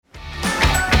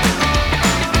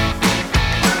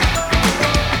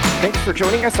Thanks for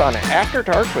joining us on After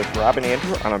Dark with Rob and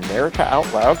Andrew on America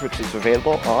Out Loud, which is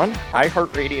available on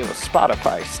iHeartRadio,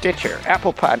 Spotify, Stitcher,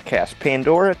 Apple Podcasts,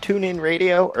 Pandora, TuneIn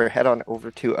Radio, or head on over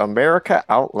to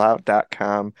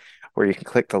AmericaOutloud.com, where you can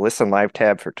click the Listen Live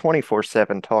tab for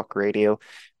 24/7 talk radio.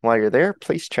 While you're there,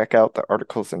 please check out the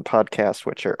articles and podcasts,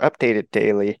 which are updated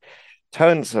daily.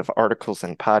 Tons of articles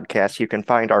and podcasts. You can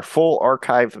find our full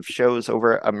archive of shows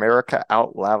over at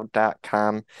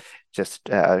AmericaOutloud.com. Just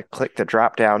click the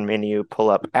drop-down menu, pull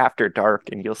up After Dark,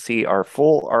 and you'll see our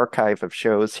full archive of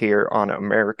shows here on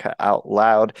America Out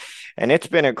Loud. And it's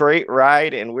been a great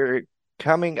ride, and we're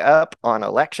coming up on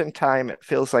election time. It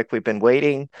feels like we've been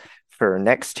waiting for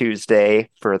next Tuesday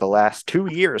for the last 2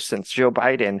 years since Joe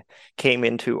Biden came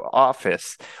into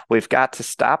office. We've got to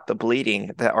stop the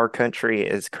bleeding that our country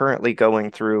is currently going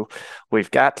through.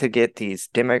 We've got to get these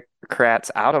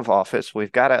Democrats out of office.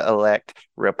 We've got to elect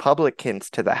Republicans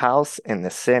to the House and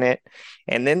the Senate.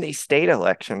 And then these state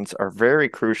elections are very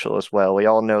crucial as well. We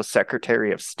all know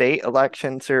Secretary of State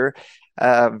elections are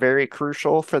very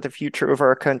crucial for the future of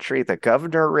our country. The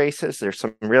governor races, there's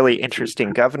some really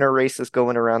interesting governor races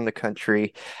going around the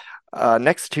country.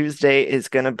 Next Tuesday is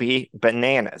going to be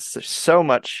bananas. There's so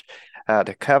much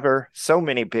to cover, so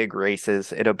many big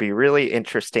races. It'll be really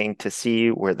interesting to see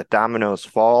where the dominoes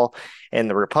fall, and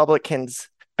the Republicans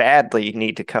badly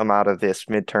need to come out of this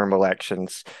midterm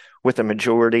elections with a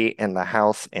majority in the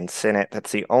House and Senate.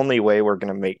 That's the only way we're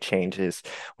going to make changes.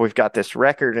 We've got this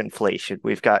record inflation.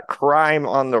 We've got crime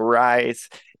on the rise,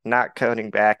 not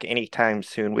cutting back anytime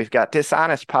soon. We've got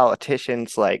dishonest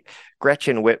politicians like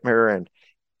Gretchen Whitmer and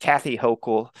Kathy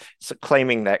Hochul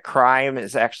claiming that crime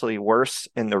is actually worse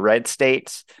in the red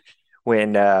states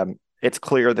when it's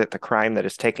clear that the crime that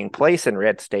is taking place in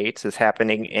red states is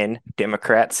happening in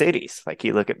Democrat cities. Like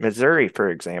you look at Missouri,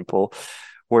 for example,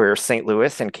 where St.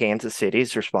 Louis and Kansas City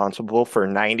is responsible for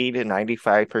 90 to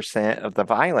 95% of the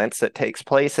violence that takes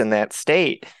place in that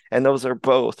state. And those are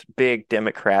both big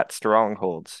Democrat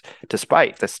strongholds,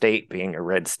 despite the state being a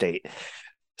red state.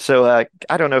 So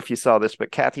I don't know if you saw this,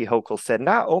 but Kathy Hochul said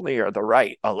not only are the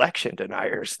right election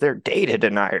deniers, they're data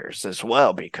deniers as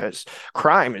well, because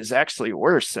crime is actually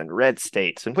worse in red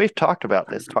states. And we've talked about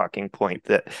this talking point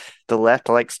that the left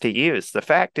likes to use. The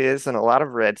fact is, in a lot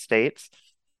of red states,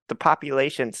 the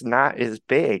population's not as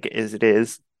big as it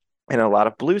is in a lot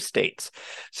of blue states.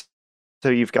 So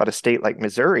you've got a state like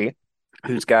Missouri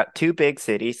who's got two big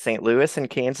cities, St. Louis and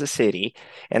Kansas City,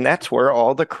 and that's where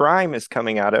all the crime is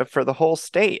coming out of for the whole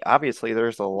state. Obviously,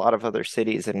 there's a lot of other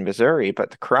cities in Missouri,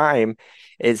 but the crime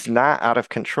is not out of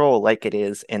control like it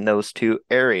is in those two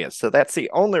areas. So that's the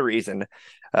only reason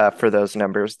for those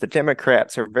numbers. The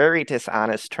Democrats are very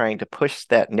dishonest trying to push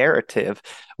that narrative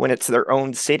when it's their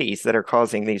own cities that are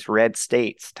causing these red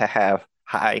states to have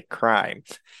high crime.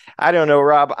 I don't know,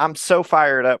 Rob. I'm so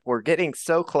fired up. We're getting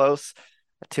so close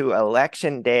to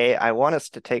election day. I want us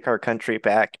to take our country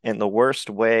back in the worst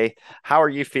way. How are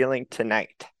you feeling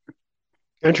tonight?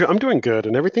 Andrew, I'm doing good,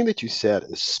 and everything that you said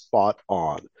is spot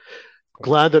on.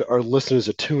 Glad that our listeners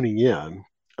are tuning in,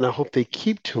 and I hope they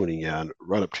keep tuning in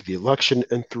right up to the election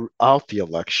and throughout the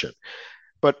election.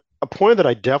 But a point that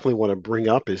I definitely want to bring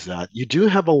up is that you do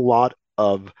have a lot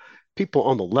of people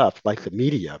on the left, like the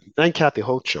media and Kathy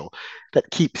Hochul,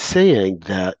 that keep saying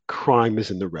that crime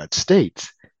is in the red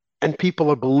states. And people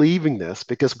are believing this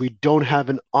because we don't have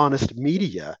an honest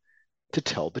media to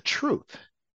tell the truth.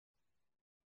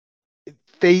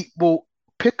 They will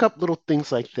pick up little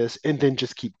things like this and then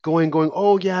just keep going,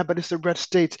 oh, yeah, but it's the red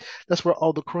states. That's where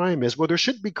all the crime is. Well, there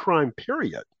should be crime,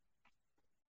 period.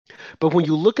 But when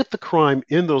you look at the crime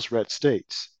in those red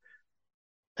states,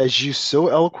 as you so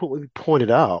eloquently pointed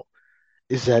out,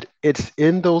 is that it's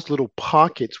in those little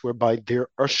pockets whereby there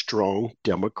are strong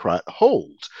Democrat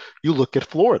holds. You look at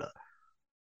Florida.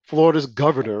 Florida's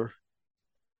governor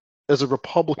is a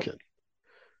Republican,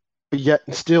 but yet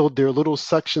and still there are little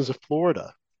sections of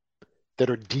Florida that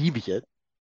are deviant,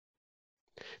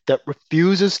 that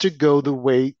refuses to go the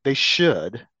way they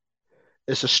should.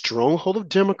 It's a stronghold of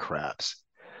Democrats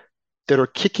that are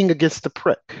kicking against the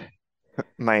prick.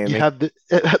 Miami. You have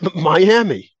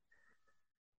Miami.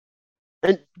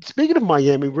 And speaking of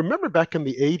Miami, remember back in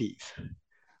the 80s,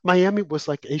 Miami was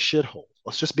like a shithole.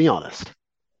 Let's just be honest.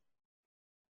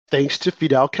 Thanks to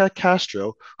Fidel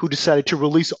Castro, who decided to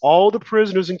release all the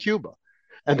prisoners in Cuba.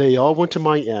 And they all went to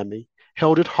Miami,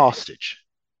 held it hostage.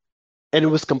 And it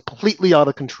was completely out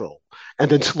of control. And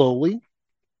then slowly,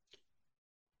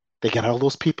 they got all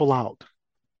those people out.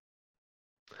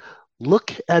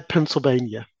 Look at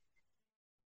Pennsylvania.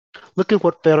 Look at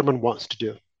what Fetterman wants to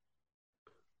do.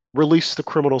 Release the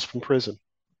criminals from prison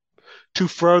to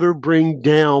further bring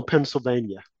down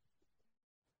Pennsylvania.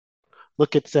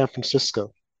 Look at San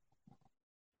Francisco.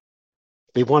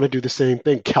 They want to do the same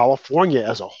thing. California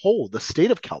as a whole, the state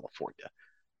of California.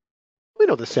 We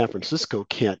know that San Francisco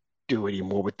can't do any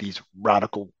more with these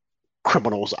radical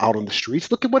criminals out on the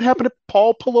streets. Look at what happened to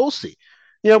Paul Pelosi.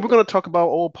 Yeah, we're going to talk about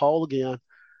old Paul again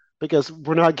because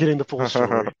we're not getting the full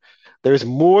story. There's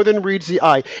more than reads the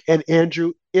eye. And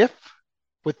Andrew, if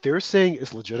what they're saying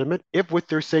is legitimate, if what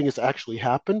they're saying has actually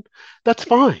happened, that's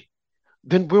fine.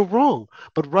 Then we're wrong.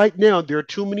 But right now, there are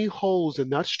too many holes in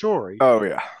that story. Oh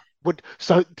yeah.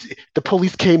 So the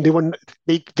police came,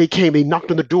 they came, they knocked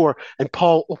on the door, and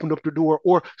Paul opened up the door,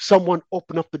 or someone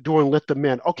opened up the door and let them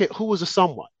in. Okay, who was the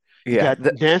someone? You Yeah.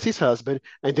 got Nancy's husband,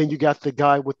 and then you got the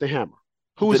guy with the hammer.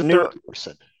 Who The was the new third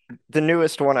person? the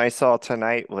newest one I saw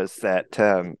tonight was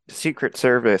that Secret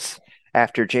Service,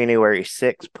 after January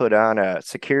 6th, put on a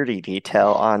security detail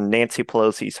on Nancy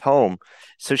Pelosi's home.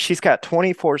 So she's got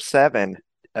 24/7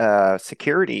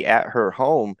 security at her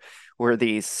home where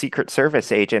these Secret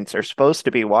Service agents are supposed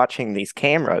to be watching these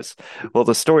cameras. Well,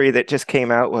 the story that just came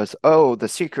out was, oh, the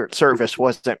Secret Service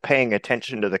wasn't paying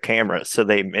attention to the cameras, so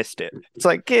they missed it. It's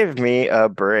like, give me a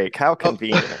break. How Oh,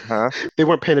 convenient, huh? they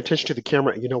weren't paying attention to the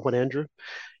camera. You know what, Andrew?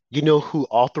 You know who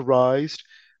authorized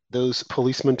those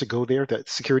policemen to go there, that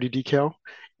security decal?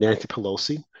 Nancy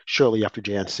Pelosi, shortly after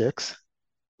Jan 6.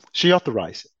 She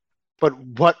authorized it. But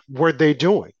what were they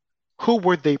doing? Who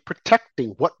were they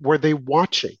protecting? What were they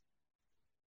watching?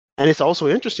 And it's also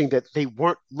interesting that they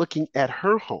weren't looking at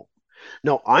her home.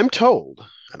 Now, I'm told,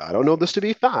 and I don't know this to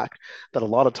be fact, that a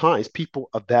lot of times people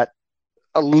of that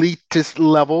elitist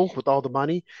level with all the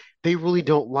money, they really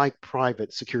don't like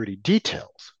private security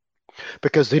details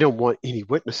because they don't want any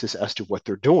witnesses as to what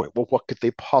they're doing. Well, what could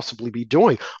they possibly be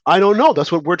doing? I don't know.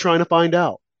 That's what we're trying to find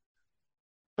out.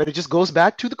 But it just goes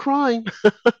back to the crime,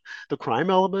 the crime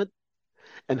element,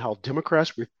 and how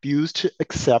Democrats refuse to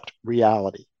accept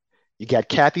reality. You got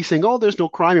Kathy saying, oh, there's no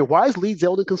crime. And why is Lee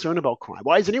Zeldin concerned about crime?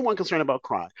 Why is anyone concerned about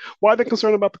crime? Why are they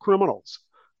concerned about the criminals?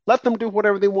 Let them do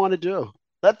whatever they want to do.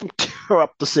 Let them tear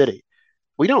up the city.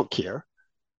 We don't care.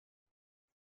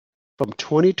 From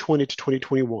 2020 to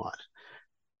 2021,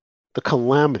 the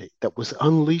calamity that was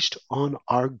unleashed on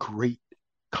our great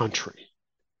country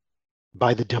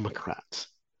by the Democrats.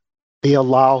 They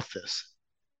allowed this.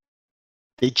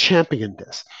 They championed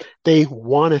this. They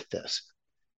wanted this.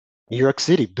 New York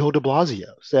City, Bill de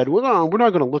Blasio said, we're not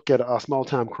going to look at small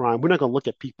time crime. We're not going to look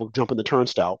at people jumping the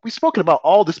turnstile. We've spoken about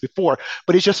all this before,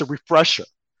 but it's just a refresher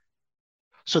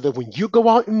so that when you go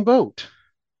out and vote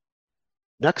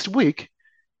next week,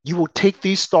 you will take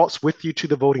these thoughts with you to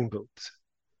the voting booths.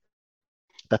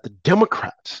 That the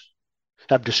Democrats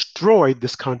have destroyed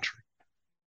this country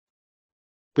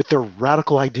with their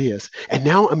radical ideas. And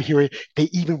now I'm hearing they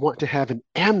even want to have an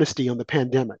amnesty on the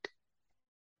pandemic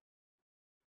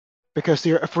because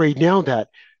they're afraid now that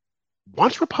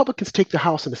once Republicans take the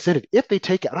House and the Senate, if they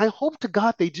take it, and I hope to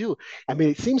God they do. I mean,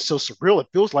 it seems so surreal. It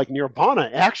feels like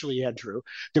nirvana, actually, Andrew,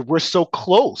 that we're so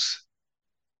close.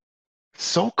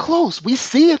 So close. We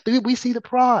see it. We see the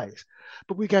prize.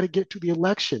 But we got to get to the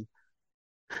election.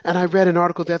 And I read an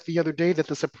article that the other day that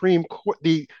the Supreme Court,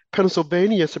 the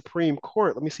Pennsylvania Supreme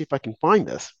Court, let me see if I can find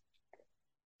this.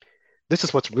 This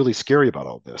is what's really scary about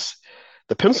all this.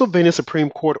 The Pennsylvania Supreme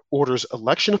Court orders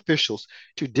election officials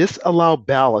to disallow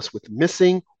ballots with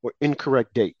missing or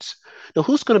incorrect dates. Now,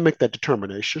 who's going to make that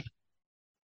determination?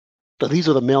 That these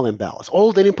are the mail-in ballots.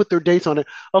 Oh, they didn't put their dates on it.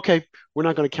 Okay, we're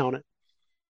not going to count it.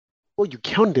 Well, you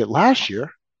counted it last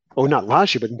year. Oh, not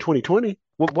last year, but in 2020.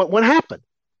 What happened?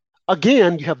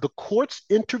 Again, you have the courts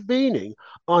intervening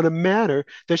on a matter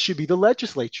that should be the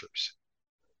legislatures.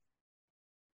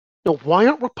 Now, why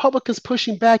aren't Republicans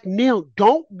pushing back now?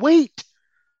 Don't wait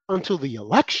until the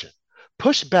election.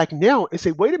 Push back now and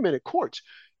say, wait a minute, courts,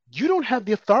 you don't have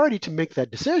the authority to make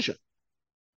that decision.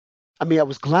 I mean, I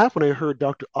was glad when I heard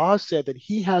Dr. Oz said that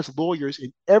he has lawyers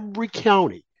in every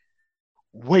county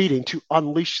waiting to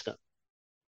unleash them.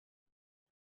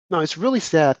 Now, it's really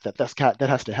sad that that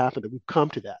has to happen, that we've come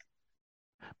to that.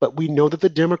 But we know that the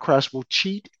Democrats will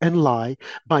cheat and lie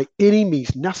by any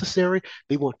means necessary.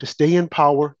 They want to stay in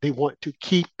power. They want to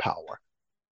keep power.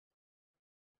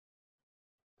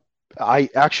 I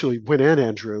actually went in,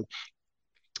 Andrew,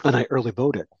 and I early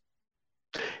voted.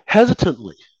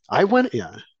 Hesitantly, I went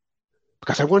in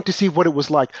because I wanted to see what it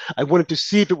was like. I wanted to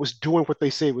see if it was doing what they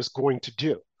say it was going to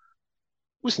do. It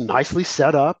was nicely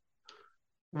set up.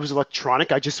 It was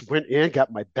electronic. I just went in,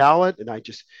 got my ballot, and I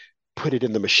just put it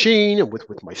in the machine and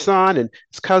with my son and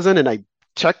his cousin, and I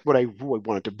checked what I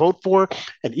wanted to vote for.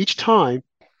 And each time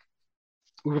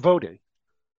we were voting,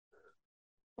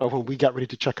 or when we got ready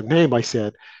to check a name, I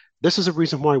said, This is a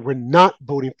reason why we're not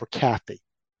voting for Kathy,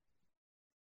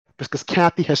 because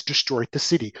Kathy has destroyed the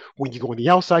city. When you go on the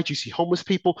outside, you see homeless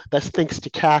people. That's thanks to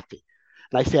Kathy.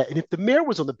 And I said, and if the mayor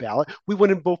was on the ballot, we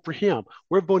wouldn't vote for him.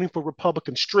 We're voting for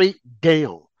Republicans straight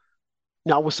down.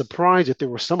 Now, I was surprised that there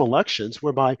were some elections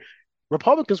whereby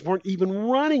Republicans weren't even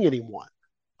running anyone.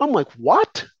 I'm like,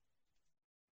 what?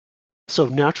 So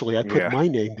naturally, I put Yeah. my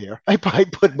name there. I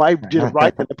put my did it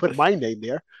right, and I put my name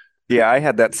there. Yeah, I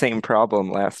had that same problem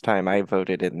last time I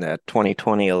voted in the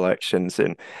 2020 elections,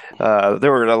 and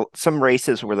there were some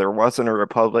races where there wasn't a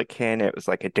Republican. It was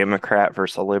like a Democrat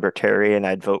versus a Libertarian.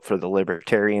 I'd vote for the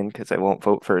Libertarian because I won't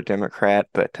vote for a Democrat.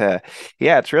 But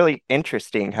yeah, it's really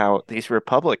interesting how these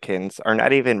Republicans are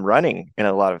not even running in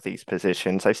a lot of these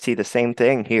positions. I see the same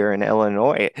thing here in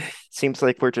Illinois. It seems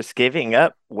like we're just giving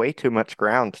up way too much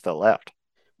ground to the left.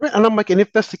 Right. And I'm like, and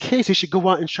if that's the case, they should go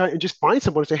out and try and just find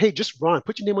someone and say, hey, just run,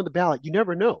 put your name on the ballot. You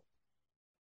never know.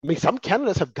 I mean, some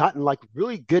candidates have gotten like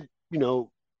really good,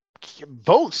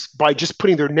 votes by just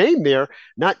putting their name there,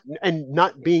 not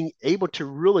being able to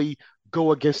really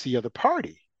go against the other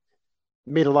party.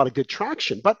 Made a lot of good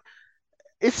traction, but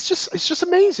it's just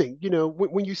amazing,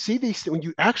 when you see these, when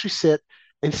you actually sit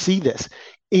and see this,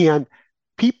 and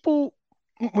people,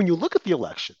 when you look at the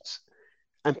elections,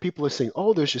 and people are saying,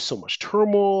 "Oh, there's just so much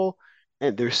turmoil,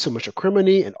 and there's so much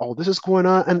acrimony, and all this is going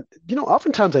on." And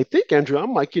oftentimes I think, Andrew,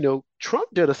 I'm like, Trump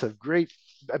did us a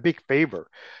big favor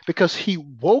because he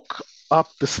woke up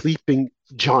the sleeping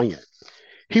giant.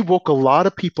 He woke a lot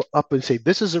of people up and say,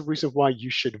 "This is a reason why you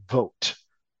should vote."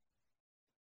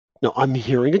 Now, I'm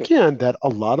hearing again that a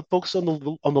lot of folks on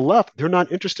the left, they're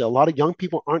not interested. A lot of young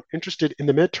people aren't interested in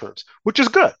the midterms, which is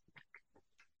good.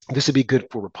 This would be good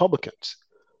for Republicans.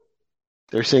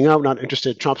 They're saying, "Oh, I'm not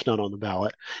interested. Trump's not on the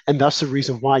ballot." And that's the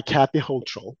reason why Kathy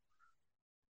Hochul,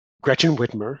 Gretchen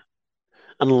Whitmer,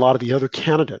 and a lot of the other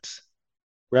candidates,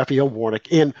 Raphael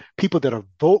Warnock, and people that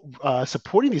are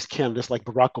supporting these candidates like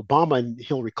Barack Obama and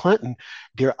Hillary Clinton,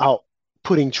 they're out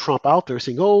putting Trump out there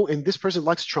saying, "Oh, and this person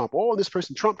likes Trump. Oh, and this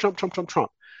person, Trump, Trump, Trump, Trump,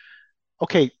 Trump."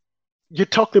 Okay, you're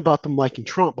talking about them liking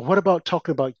Trump, but what about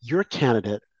talking about your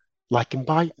candidate liking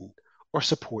Biden or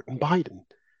supporting Biden?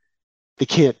 They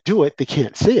can't do it. They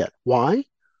can't say it. Why?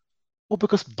 Well,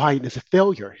 because Biden is a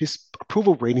failure. His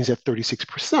approval rating is at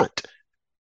 36%.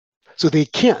 So they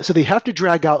can't. So they have to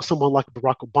drag out someone like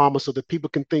Barack Obama so that people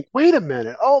can think, wait a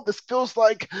minute. Oh, this feels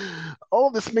like, oh,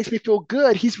 this makes me feel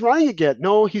good. He's running again.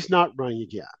 No, he's not running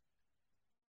again.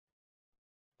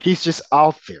 He's just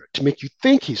out there to make you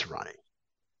think he's running.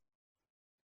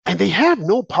 And they have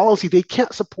no policy. They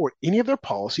can't support any of their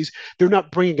policies. They're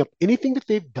not bringing up anything that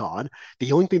they've done.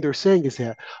 The only thing they're saying is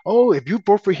that, oh, if you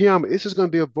vote for him, this is going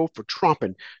to be a vote for Trump,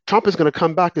 and Trump is going to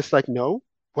come back. It's like, no.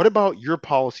 What about your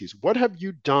policies? What have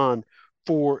you done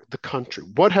for the country?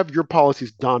 What have your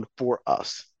policies done for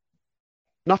us?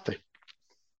 Nothing.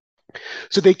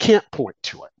 So they can't point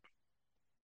to it.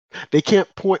 They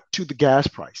can't point to the gas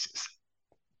prices.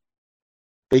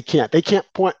 They can't. They can't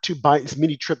point to Biden's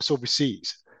many trips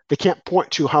overseas. They can't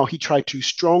point to how he tried to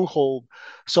stronghold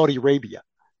Saudi Arabia.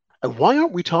 And why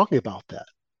aren't we talking about that?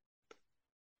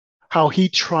 How he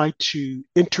tried to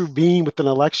intervene with an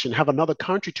election, have another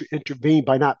country to intervene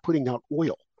by not putting out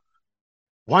oil.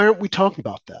 Why aren't we talking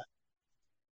about that?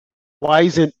 Why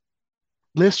isn't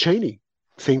Liz Cheney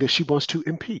saying that she wants to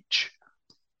impeach?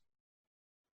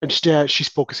 Instead, she's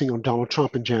focusing on Donald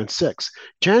Trump and Jan 6.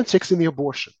 Jan 6 and the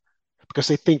abortion, because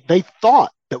they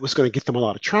thought that was going to get them a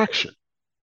lot of traction,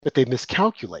 but they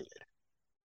miscalculated.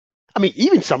 I mean,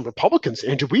 even some Republicans,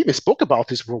 Andrew, we even spoke about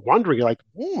this. We're wondering, like,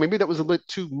 maybe that was a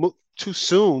little too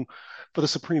soon for the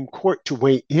Supreme Court to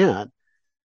weigh in and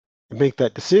make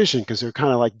that decision because they're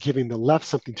kind of like giving the left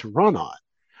something to run on.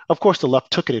 Of course, the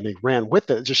left took it and they ran with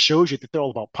it. It just shows you that they're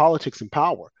all about politics and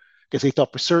power because they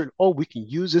thought for certain, oh, we can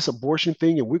use this abortion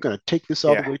thing and we're going to take this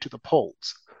all the Yeah. way to the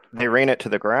polls. They ran it to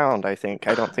the ground, I think.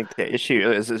 I don't think the issue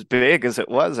is as big as it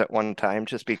was at one time,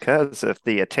 just because of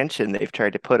the attention they've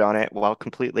tried to put on it while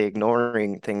completely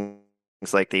ignoring things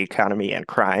like the economy and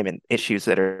crime and issues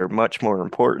that are much more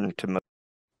important to most.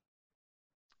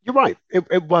 You're right.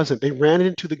 It wasn't. They ran it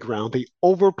into the ground. They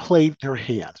overplayed their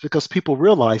hands because people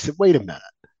realized that, wait a minute,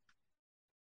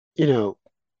 you know,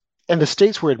 and the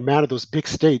states where it mattered, those big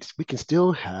states, we can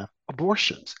still have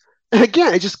abortions. And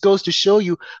again, it just goes to show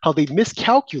you how they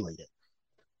miscalculated.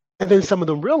 And then some of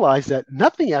them realize that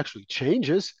nothing actually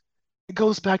changes. It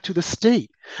goes back to the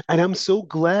state. And I'm so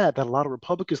glad that a lot of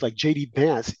Republicans like J.D.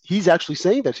 Vance, he's actually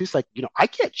saying that. He's like, I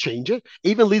can't change it.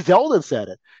 Even Lee Zeldin said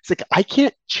it. It's like, I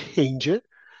can't change it.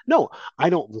 No, I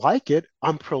don't like it.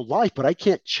 I'm pro-life, but I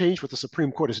can't change what the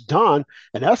Supreme Court has done.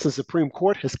 In essence, the Supreme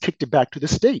Court has kicked it back to the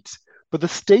states, for the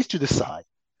states to decide.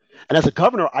 And as a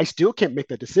governor, I still can't make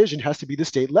that decision. It has to be the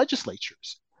state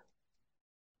legislatures.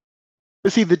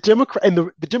 But see, the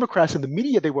Democrats and the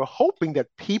media, they were hoping that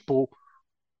people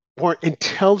weren't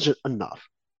intelligent enough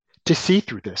to see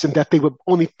through this and that they would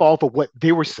only fall for what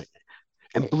they were saying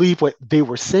and believe what they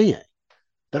were saying.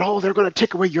 That, oh, they're going to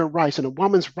take away your rights and a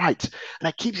woman's rights. And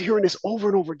I keep hearing this over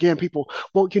and over again. People,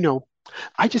 well,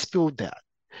 I just feel that,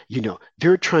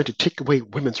 they're trying to take away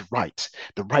women's rights,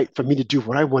 the right for me to do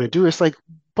what I want to do. It's like,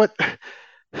 but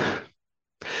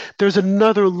there's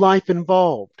another life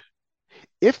involved.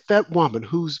 If that woman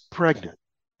who's pregnant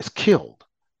is killed,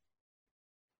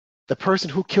 the person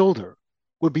who killed her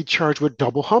would be charged with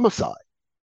double homicide.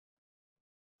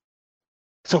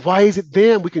 So why is it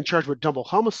then we can charge with double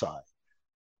homicide?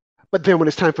 But then when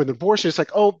it's time for an abortion, it's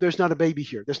like, oh, there's not a baby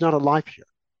here. There's not a life here.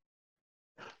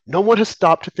 No one has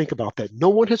stopped to think about that. No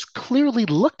one has clearly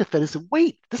looked at that and said,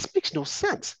 wait, this makes no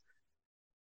sense.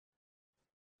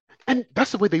 And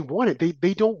that's the way they want it.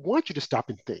 They don't want you to stop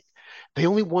and think. They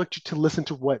only want you to listen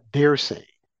to what they're saying.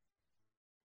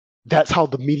 That's how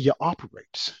the media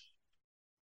operates.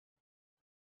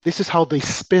 This is how they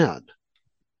spin.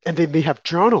 And then they have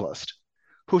journalists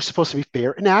who are supposed to be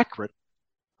fair and accurate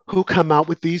who come out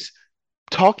with these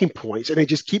talking points and they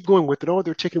just keep going with it. Oh,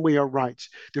 they're taking away our rights.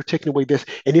 They're taking away this.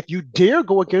 And if you dare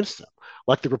go against them,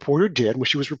 like the reporter did when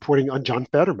she was reporting on John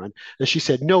Fetterman, and she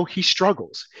said, no, he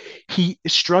struggles. He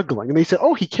is struggling. And they said,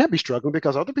 oh, he can't be struggling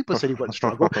because other people said he wasn't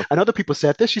struggling. And other people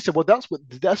said this. She said, well,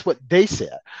 that's what they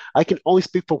said. I can only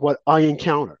speak for what I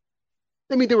encountered.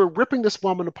 I mean, they were ripping this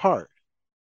woman apart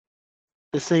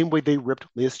the same way they ripped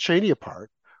Liz Cheney apart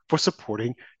for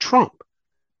supporting Trump.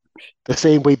 The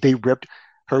same way they ripped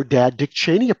her dad, Dick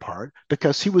Cheney, apart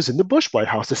because he was in the Bush White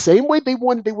House. The same way they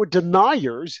were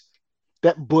deniers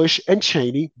that Bush and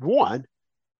Cheney won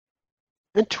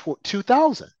in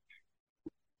 2000.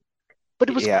 But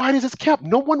it was quiet as it's kept.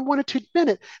 No one wanted to admit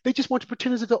it. They just wanted to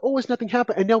pretend as if, oh, it's nothing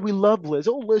happened. And now we love Liz.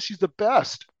 Oh, Liz, she's the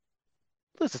best.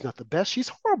 Liz is not the best. She's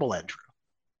horrible, Andrew.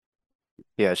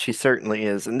 Yeah, she certainly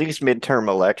is. And these midterm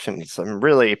elections, I'm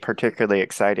really particularly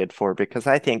excited for because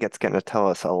I think it's going to tell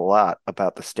us a lot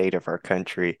about the state of our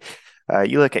country.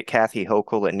 You look at Kathy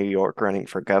Hochul in New York running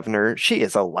for governor. She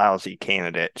is a lousy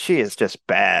candidate. She is just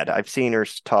bad. I've seen her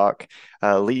talk.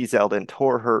 Lee Zeldin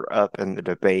tore her up in the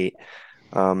debate.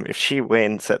 If she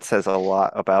wins, that says a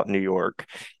lot about New York.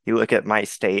 You look at my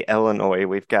state, Illinois,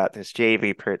 we've got this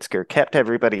J.B. Pritzker, kept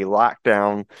everybody locked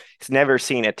down. He's never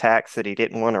seen a tax that he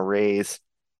didn't want to raise,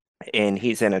 and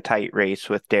he's in a tight race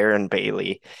with Darren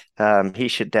Bailey. He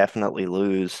should definitely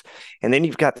lose. And then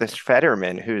you've got this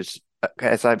Fetterman, who's,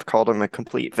 as I've called him, a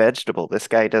complete vegetable. This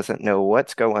guy doesn't know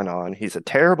what's going on. He's a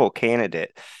terrible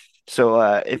candidate. So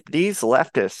if these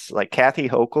leftists like Kathy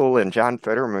Hochul and John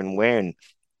Fetterman win,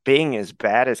 being as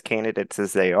bad as candidates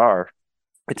as they are,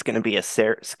 it's going to be a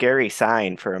scary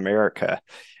sign for America.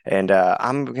 And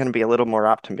I'm going to be a little more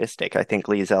optimistic. I think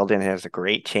Lee Zeldin has a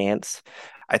great chance.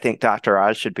 I think Dr.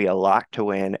 Oz should be a lock to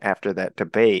win after that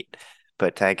debate.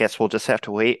 But I guess we'll just have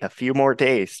to wait a few more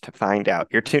days to find out.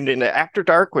 You're tuned into After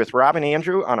Dark with Rob and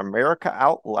Andrew on America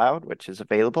Out Loud, which is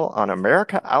available on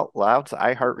America Out Loud's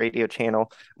iHeartRadio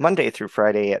channel Monday through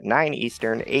Friday at 9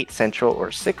 Eastern, 8 Central,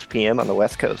 or 6 p.m. on the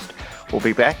West Coast. We'll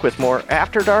be back with more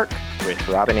After Dark with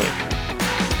Rob and Andrew.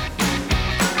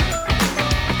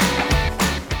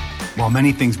 While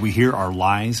many things we hear are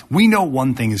lies, we know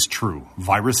one thing is true.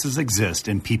 Viruses exist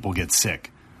and people get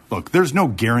sick. Look, there's no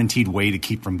guaranteed way to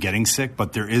keep from getting sick,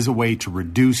 but there is a way to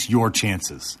reduce your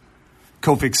chances.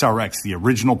 Cofix RX, the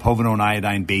original povidone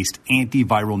iodine-based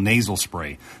antiviral nasal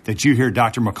spray that you hear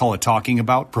Dr. McCullough talking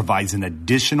about, provides an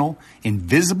additional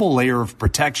invisible layer of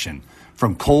protection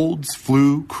from colds,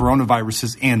 flu,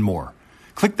 coronaviruses, and more.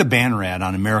 Click the banner ad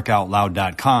on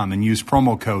AmericaOutloud.com and use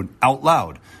promo code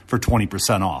OUTLOUD for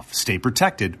 20% off. Stay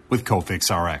protected with Cofix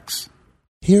RX.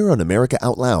 Here on America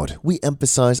Out Loud, we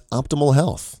emphasize optimal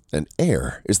health, and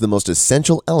air is the most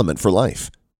essential element for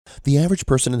life. The average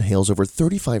person inhales over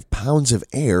 35 pounds of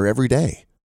air every day,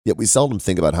 yet we seldom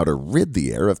think about how to rid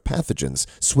the air of pathogens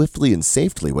swiftly and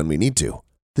safely when we need to.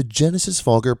 The Genesis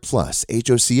Fogger Plus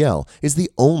HOCl is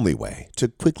the only way to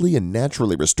quickly and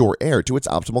naturally restore air to its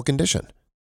optimal condition.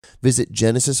 Visit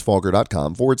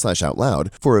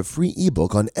genesisfogger.com/outloud for a free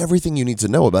ebook on everything you need to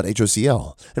know about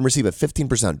HOCl and receive a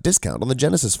 15% discount on the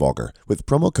Genesis Fogger with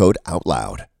promo code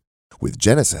OUTLOUD. With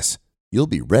Genesis, you'll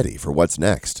be ready for what's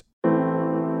next.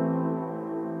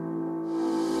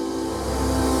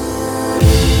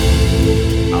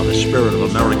 Now the spirit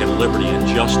of American liberty and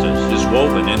justice is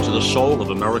woven into the soul of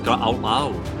America Out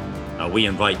Loud. Now, we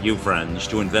invite you, friends,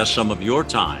 to invest some of your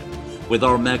time with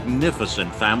our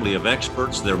magnificent family of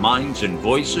experts, their minds and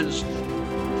voices.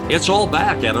 It's all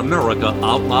back at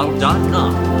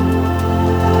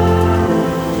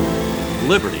AmericaOutloud.com.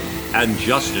 Liberty and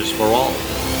justice for all.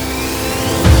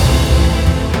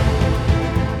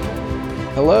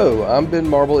 Hello, I'm Ben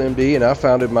Marble, MD, and I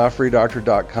founded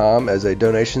MyFreeDoctor.com as a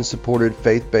donation-supported,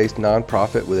 faith-based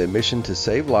nonprofit with a mission to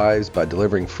save lives by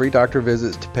delivering free doctor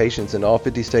visits to patients in all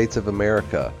 50 states of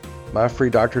America.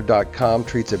 MyFreeDoctor.com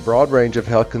treats a broad range of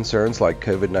health concerns like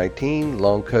COVID-19,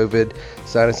 long COVID,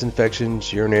 sinus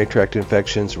infections, urinary tract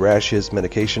infections, rashes,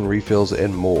 medication refills,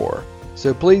 and more.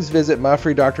 So please visit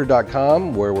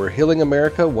MyFreeDoctor.com, where we're healing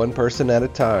America one person at a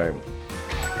time.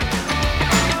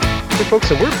 Hey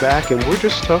folks, and we're back, and we're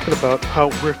just talking about how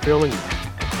we're feeling.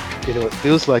 You know, it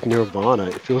feels like nirvana.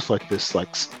 It feels like this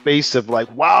space of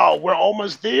wow, we're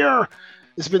almost there.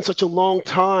 It's been such a long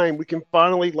time. We can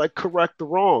finally correct the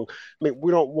wrong. I mean, we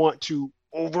don't want to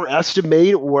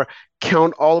overestimate or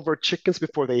count all of our chickens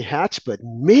before they hatch, but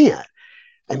man,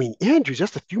 I mean, Andrew,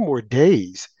 just a few more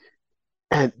days,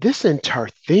 and this entire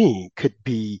thing could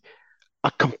be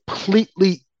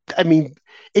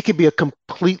it could be a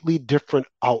completely different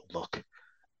outlook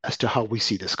as to how we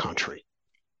see this country.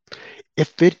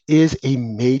 If it is a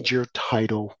major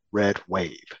tidal red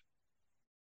wave,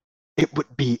 it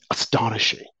would be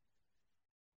astonishing.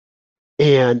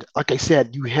 And like I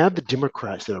said, you have the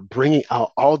Democrats that are bringing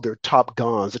out all their top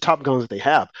guns, the top guns that they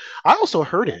have. I also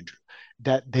heard, Andrew,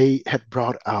 that they had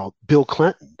brought out Bill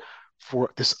Clinton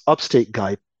for this upstate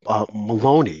guy,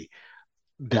 Maloney,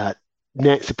 that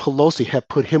Nancy Pelosi had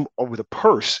put him over the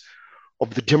purse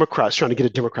of the Democrats, trying to get the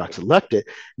Democrats elected.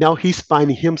 Now he's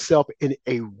finding himself in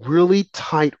a really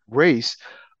tight race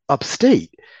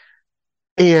upstate.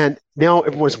 And now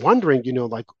everyone's wondering,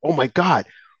 oh my God,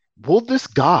 will this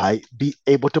guy be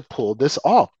able to pull this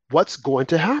off? What's going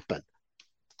to happen?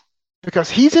 Because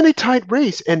he's in a tight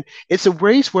race, and it's a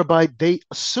race whereby they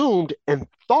assumed and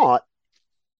thought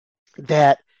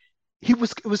that it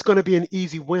was going to be an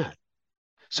easy win.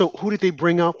 So who did they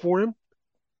bring out for him?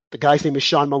 The guy's name is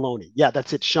Sean Maloney. Yeah,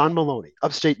 that's it, Sean Maloney,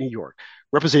 upstate New York,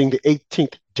 representing the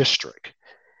 18th district.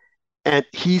 And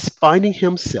he's finding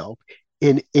himself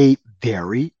in a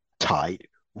very tight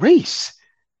race,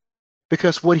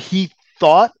 because what he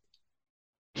thought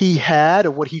he had,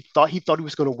 or what he thought he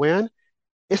was going to win,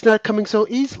 it's not coming so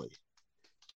easily.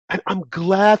 And I'm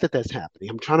glad that that's happening.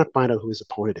 I'm trying to find out who his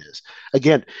opponent is.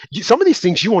 Again, some of these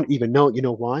things you won't even know. You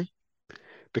know why?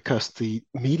 Because the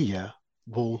media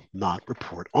will not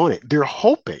report on it. They're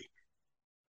hoping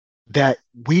that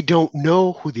we don't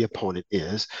know who the opponent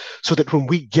is, so that when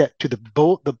we get to the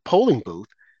polling booth,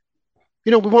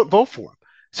 we won't vote for him.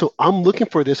 So I'm looking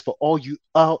for this for all you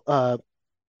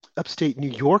upstate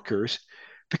New Yorkers,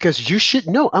 because you should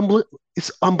know.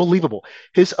 It's unbelievable.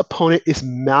 His opponent is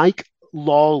Mike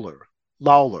Lawler.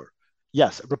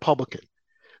 Yes, a Republican.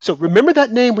 So remember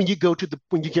that name when you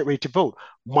get ready to vote.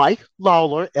 Mike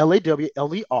Lawler,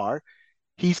 Lawler.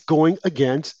 He's going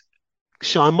against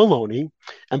Sean Maloney.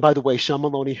 And by the way, Sean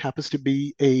Maloney happens to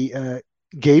be a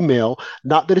gay male.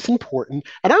 Not that it's important.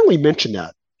 And I only mention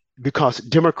that because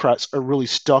Democrats are really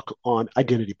stuck on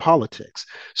identity politics.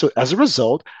 So as a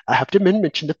result, I have to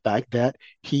mention the fact that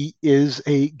he is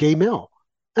a gay male,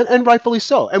 and rightfully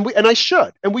so. And we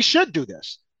should do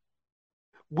this.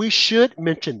 We should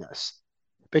mention this.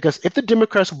 Because if the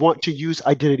Democrats want to use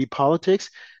identity politics,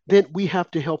 then we have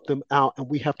to help them out, and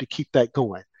we have to keep that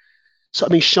going. So, I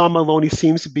mean, Sean Maloney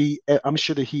seems to be, I'm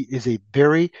sure that he is a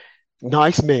very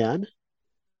nice man.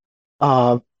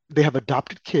 They have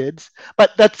adopted kids,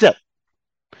 but that's it.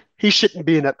 He shouldn't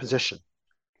be in that position.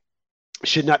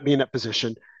 Should not be in that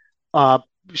position.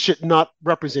 Should not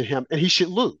represent him, and he should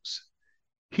lose.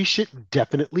 He should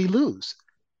definitely lose.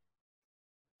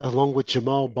 Along with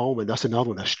Jamal Bowman, that's another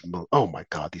one that should move. Oh my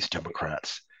God, these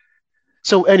Democrats.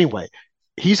 So anyway,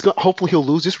 hopefully he'll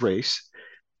lose this race,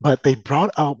 but they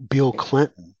brought out Bill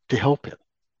Clinton to help him.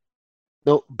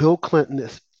 Now, Bill Clinton,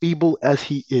 as feeble as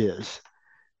he is,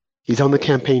 he's on the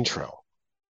campaign trail.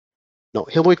 No,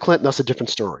 Hillary Clinton, that's a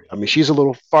different story. I mean, she's a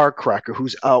little firecracker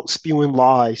who's out spewing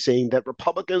lies, saying that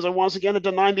Republicans are once again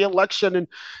denying the election and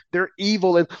they're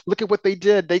evil. And look at what they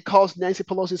did. They caused Nancy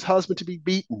Pelosi's husband to be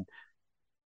beaten.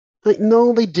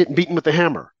 No, they didn't. Beaten with a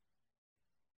hammer.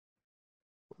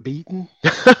 Beaten?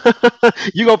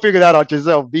 You go figure that out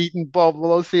yourself. Beaten Paul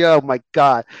Pelosi. Oh my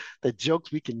God. The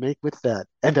jokes we can make with that,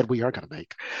 and that we are going to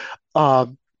make.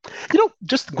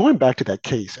 Just going back to that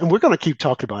case, and we're going to keep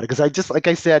talking about it because like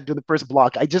I said in the first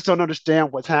block, I just don't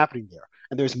understand what's happening there.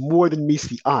 And there's more than meets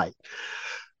the eye.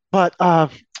 But,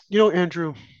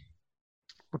 Andrew,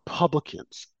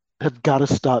 Republicans have got to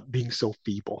stop being so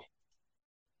feeble.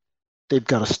 They've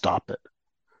got to stop it.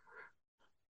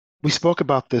 We spoke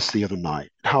about this the other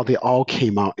night, how they all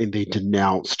came out and they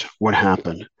denounced what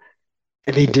happened.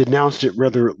 And they denounced it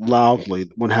rather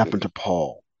loudly, what happened to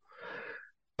Paul.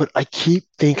 But I keep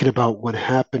thinking about what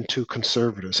happened to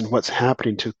conservatives and what's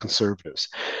happening to conservatives.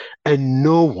 And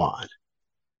no one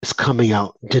is coming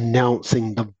out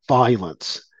denouncing the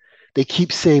violence. They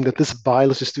keep saying that this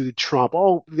violence is due to Trump.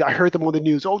 Oh, I heard them on the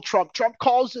news. Oh, Trump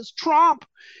calls this Trump.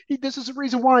 This is the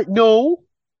reason why. No,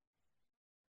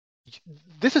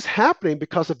 this is happening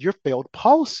because of your failed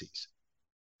policies.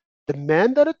 The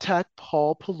man that attacked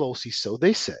Paul Pelosi, so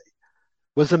they say,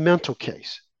 was a mental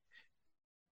case.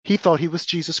 He thought he was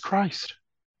Jesus Christ.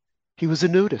 He was a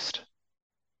nudist.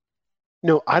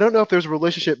 No, I don't know if there's a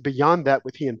relationship beyond that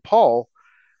with he and Paul,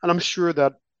 and I'm sure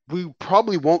that we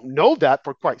probably won't know that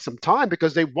for quite some time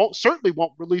because they certainly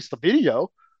won't release the video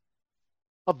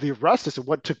of the arrest as to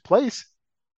what took place.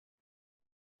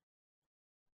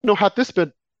 Had this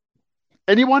been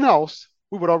anyone else,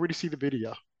 we would already see the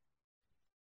video.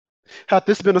 Had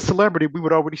this been a celebrity, we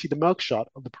would already see the mugshot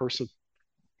of the person.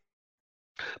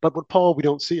 But with Paul, we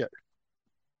don't see it.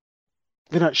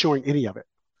 They're not showing any of it.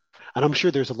 And I'm sure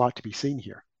there's a lot to be seen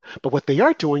here. But what they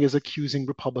are doing is accusing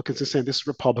Republicans and saying this is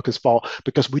Republicans' fault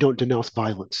because we don't denounce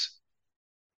violence.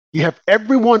 You have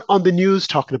everyone on the news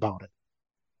talking about it.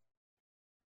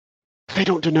 They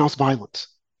don't denounce violence.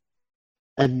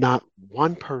 And not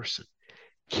one person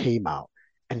came out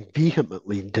and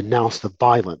vehemently denounced the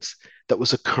violence that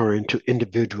was occurring to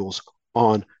individuals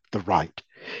on the right.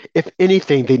 If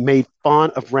anything, they made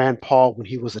fun of Rand Paul when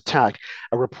he was attacked.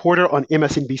 A reporter on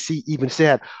MSNBC even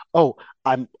said, "Oh,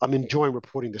 I'm enjoying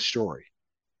reporting the story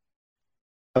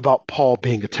about Paul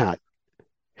being attacked.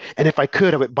 And if I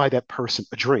could, I would buy that person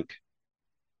a drink."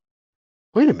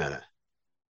 Wait a minute.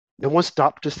 No one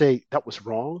stopped to say that was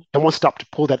wrong. No one stopped to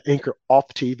pull that anchor off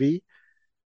TV.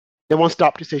 No one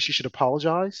stopped to say she should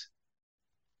apologize.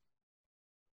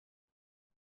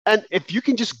 And if you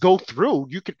can just go through,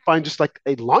 you could find just like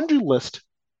a laundry list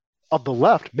of the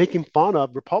left making fun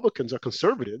of Republicans or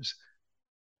conservatives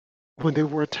when they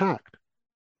were attacked.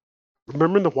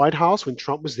 Remember in the White House when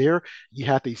Trump was there, you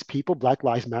had these people, Black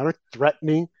Lives Matter,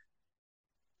 threatening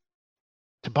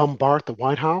to bombard the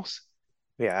White House.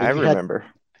 Yeah, I remember.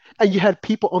 And you had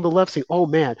people on the left saying, "Oh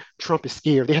man, Trump is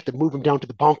scared. They have to move him down to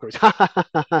the bunkers."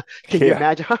 Can you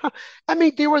imagine? I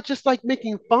mean, they were just like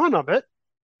making fun of it.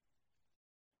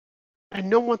 And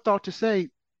no one thought to say,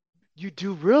 you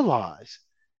do realize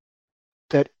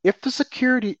that if the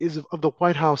security of the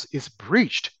White House is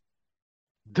breached,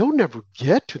 they'll never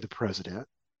get to the president,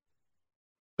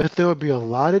 but there will be a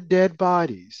lot of dead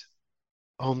bodies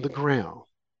on the ground.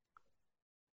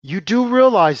 You do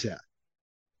realize that.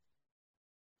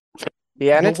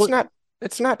 Yeah, and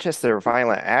it's not just their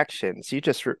violent actions. You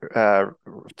just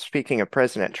speaking of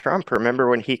President Trump, remember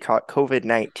when he caught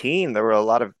COVID-19, there were a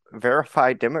lot of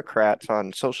verified Democrats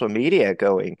on social media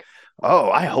going, "Oh,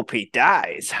 I hope he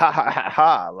dies." Ha ha ha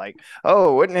ha. Like,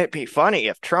 "Oh, wouldn't it be funny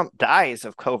if Trump dies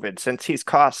of COVID since he's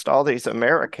cost all these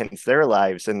Americans their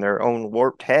lives in their own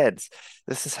warped heads?"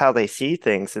 This is how they see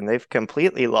things, and they've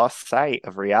completely lost sight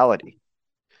of reality.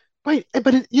 Right,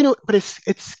 but it's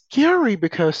scary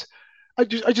because I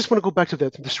just want to go back to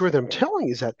the story that I'm telling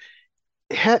is that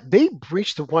had they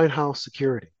breached the White House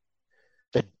security,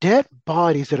 the dead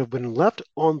bodies that have been left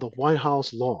on the White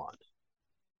House lawn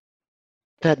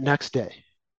that next day,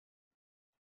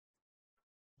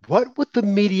 what would the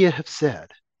media have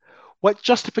said? What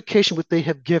justification would they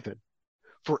have given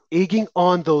for egging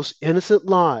on those innocent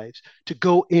lives to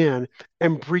go in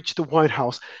and breach the White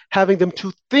House, having them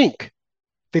to think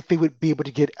that they would be able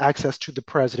to get access to the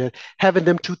president, having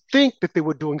them to think that they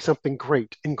were doing something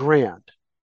great and grand,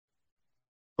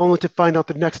 only to find out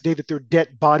the next day that their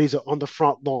dead bodies are on the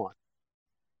front lawn.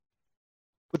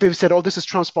 But they've said, "Oh, this is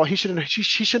Trump's fault. He shouldn't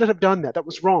have done that. That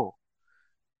was wrong."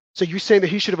 So you're saying that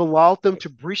he should have allowed them to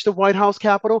breach the White House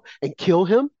Capitol and kill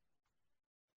him?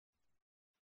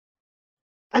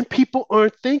 And people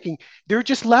aren't thinking. They're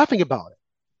just laughing about it.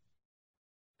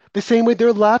 The same way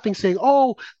they're laughing, saying,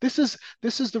 "Oh, this is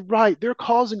the right. They're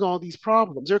causing all these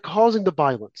problems. They're causing the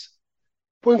violence."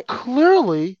 When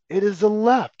clearly it is the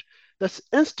left that's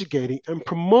instigating and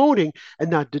promoting and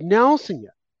not denouncing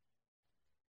it.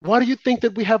 Why do you think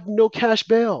that we have no cash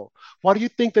bail? Why do you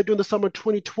think that during the summer of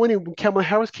 2020, when Kamala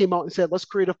Harris came out and said, "Let's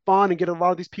create a fund and get a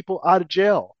lot of these people out of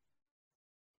jail"?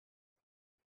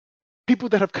 People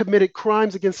that have committed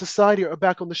crimes against society are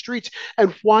back on the streets.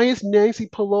 And why is Nancy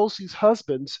Pelosi's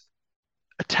husband's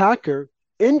attacker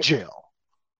in jail?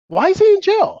 Why is he in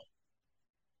jail?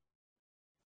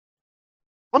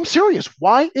 I'm serious.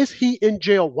 Why is he in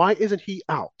jail? Why isn't he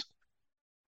out?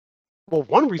 Well,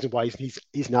 one reason why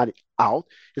he's not out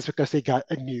is because they got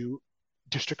a new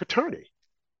district attorney.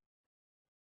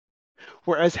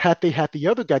 Whereas had they had the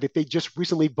other guy that they just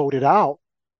recently voted out,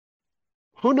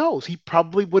 who knows? He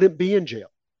probably wouldn't be in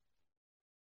jail.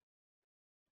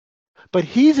 But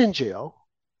he's in jail,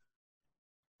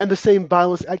 and the same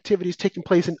violence activities taking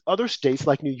place in other states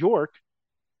like New York,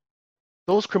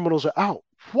 those criminals are out.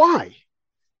 Why?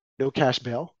 No cash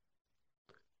bail.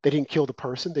 They didn't kill the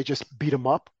person. They just beat him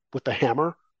up with a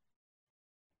hammer,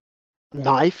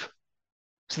 knife.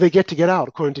 So they get out,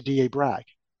 according to DA Bragg.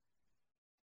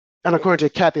 And according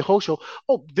to Kathy Hochul,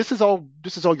 oh, this is all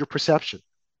your perception.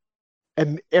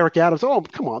 And Eric Adams, oh,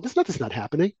 come on, this is not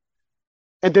happening.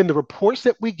 And then the reports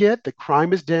that we get, the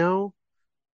crime is down.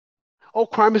 Oh,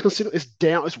 crime is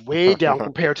down. It's way down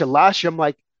compared to last year. I'm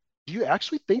like, do you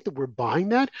actually think that we're buying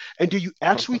that? And do you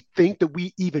actually think that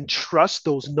we even trust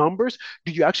those numbers?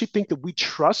 Do you actually think that we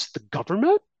trust the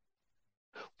government?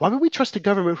 Why would we trust the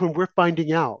government when we're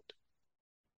finding out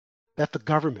that the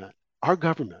government, our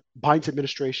government, Biden's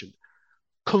administration,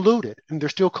 colluded, and they're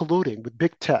still colluding with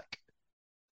big tech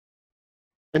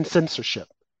and censorship?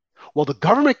 Well, the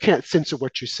government can't censor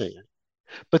what you're saying,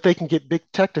 but they can get big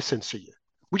tech to censor you.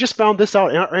 We just found this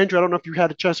out. Andrew, I don't know if you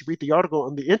had a chance to read the article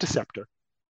on The Interceptor.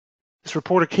 This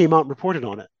reporter came out and reported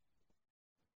on it.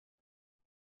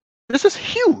 This is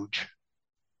huge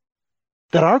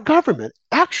that our government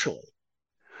actually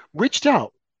reached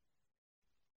out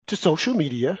to social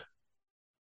media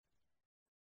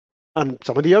and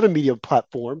some of the other media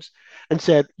platforms and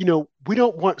said, we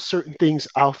don't want certain things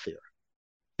out there.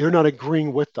 They're not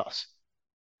agreeing with us.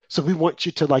 So we want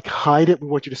you to hide it. We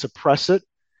want you to suppress it,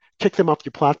 kick them off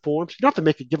your platforms. You don't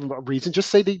have to give them a reason. Just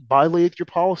say they violated your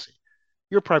policy.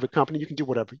 You're a private company. You can do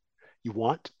whatever you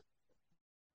want.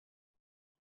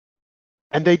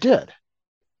 And they did.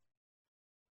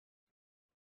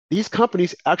 These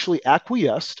companies actually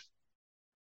acquiesced.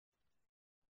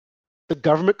 The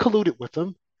government colluded with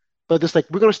them, but it's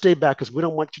we're going to stay back because we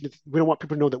don't want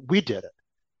people to know that we did it.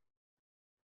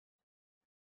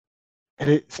 And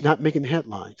it's not making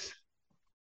headlines.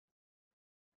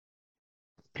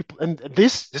 People, and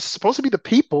this is supposed to be the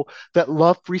people that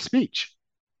love free speech.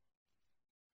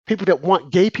 People that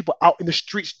want gay people out in the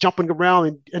streets jumping around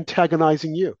and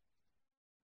antagonizing you.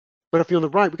 But if you're on the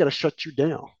right, we got to shut you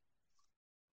down.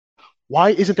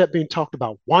 Why isn't that being talked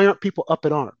about? Why aren't people up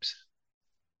in arms?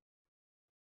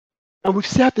 And we've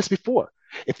said this before.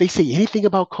 If they say anything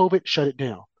about COVID, shut it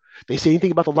down. They say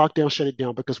anything about the lockdown, shut it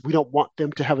down, because we don't want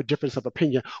them to have a difference of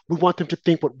opinion. We want them to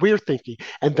think what we're thinking.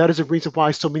 And that is the reason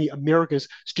why so many Americans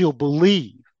still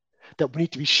believe that we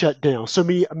need to be shut down. So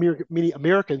many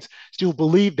Americans still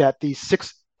believe that the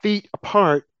 6 feet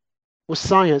apart was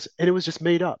science and it was just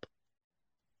made up.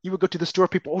 You would go to the store,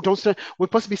 people, don't stand. We're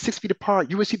supposed to be 6 feet apart.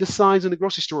 You would see the signs in the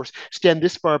grocery stores, stand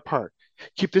this far apart.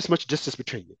 Keep this much distance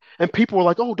between you. And people were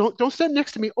like, oh, don't stand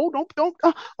next to me. Oh, don't.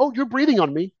 Oh, you're breathing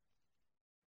on me.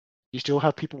 You still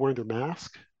have people wearing their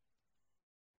mask.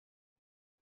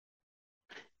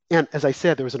 And as I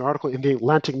said, there was an article in the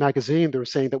Atlantic magazine. They were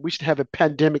saying that we should have a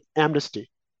pandemic amnesty.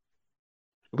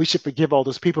 We should forgive all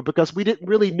those people because we didn't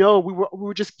really know. We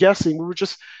were just guessing. We were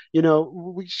just,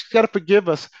 we just got to forgive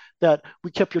us that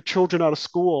we kept your children out of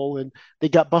school and they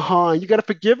got behind. You got to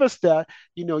forgive us that,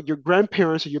 your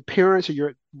grandparents or your parents or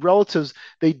your relatives,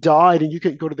 they died and you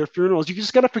couldn't go to their funerals. You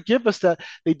just got to forgive us that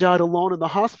they died alone in the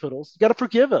hospitals. You got to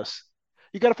forgive us.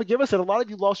 You got to forgive us that a lot of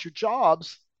you lost your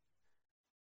jobs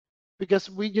because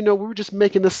we were just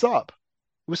making this up.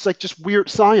 It was just weird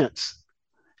science.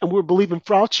 And we were believing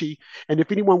Fauci. And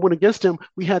if anyone went against him,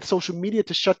 we had social media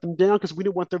to shut them down because we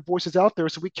didn't want their voices out there.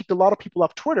 So we kicked a lot of people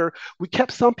off Twitter. We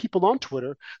kept some people on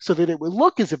Twitter so that it would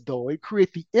look as if though it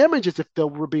create the image as if though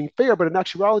we were being fair, but in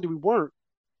actuality we weren't.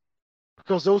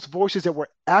 Because those voices that were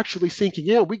actually sinking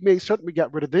in, we made certain we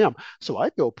got rid of them. So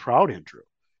I feel proud, Andrew.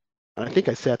 And I think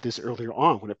I said this earlier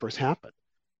on when it first happened,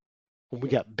 when we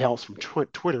got bounced from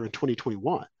Twitter in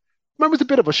 2021. It was a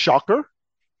bit of a shocker.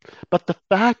 But the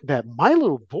fact that my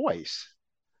little voice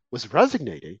was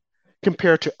resonating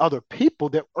compared to other people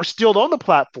that are still on the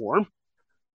platform,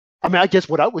 I guess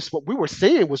what we were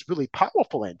saying was really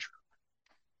powerful,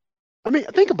 Andrew.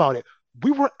 Think about it. We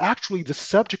were actually the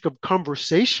subject of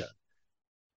conversation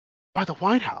by the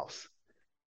White House.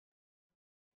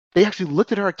 They actually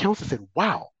looked at our accounts and said,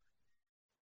 wow,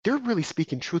 they're really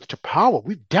speaking truth to power.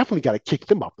 We've definitely got to kick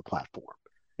them off the platform.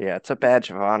 Yeah, it's a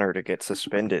badge of honor to get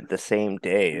suspended the same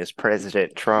day as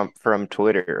President Trump from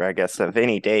Twitter. I guess of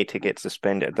any day to get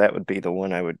suspended, that would be the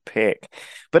one I would pick.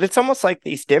 But it's almost like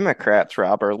these Democrats,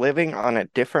 Rob, are living on a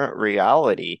different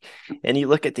reality. And you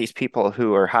look at these people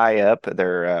who are high up,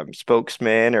 they're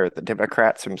spokesmen or the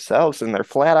Democrats themselves, and they're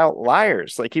flat out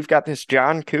liars. Like you've got this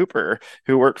John Cooper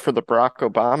who worked for the Barack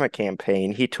Obama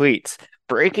campaign. He tweets,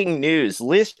 "Breaking news,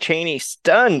 Liz Cheney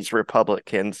stuns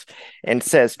Republicans and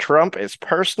says Trump is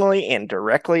personally and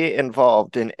directly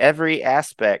involved in every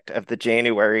aspect of the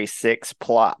January 6th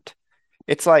plot."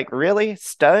 It's like, really?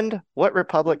 Stunned? What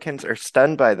Republicans are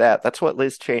stunned by that? That's what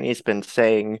Liz Cheney's been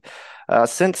saying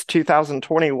since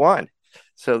 2021.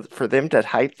 So for them to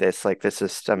hype this like this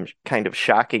is some kind of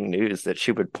shocking news that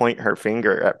she would point her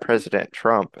finger at President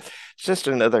Trump, it's just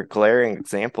another glaring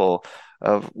example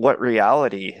of what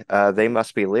reality they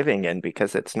must be living in,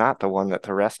 because it's not the one that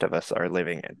the rest of us are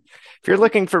living in. If you're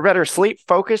looking for better sleep,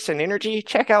 focus, and energy,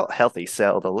 check out Healthy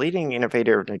Cell, the leading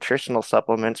innovator of nutritional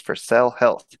supplements for cell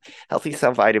health. Healthy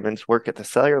Cell vitamins work at the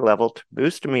cellular level to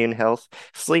boost immune health,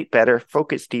 sleep better,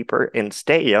 focus deeper, and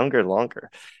stay younger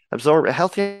longer. Absorb a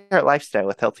healthier lifestyle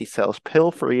with Healthy Cell's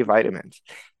pill-free vitamins.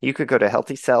 You could go to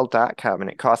healthycell.com, and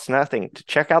it costs nothing to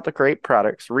check out the great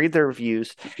products, read the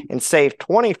reviews, and save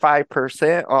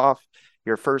 25% off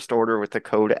your first order with the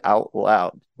code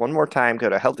OUTLOUD. One more time, go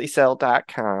to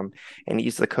healthycell.com and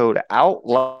use the code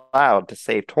OUTLOUD to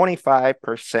save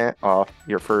 25% off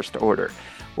your first order.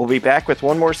 We'll be back with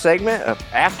one more segment of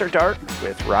After Dark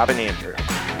with Rob and Andrew.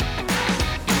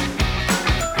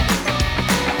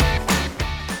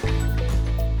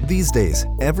 These days,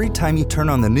 every time you turn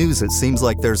on the news, it seems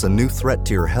like there's a new threat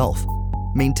to your health.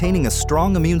 Maintaining a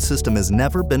strong immune system has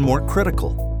never been more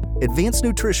critical. Advanced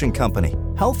nutrition company,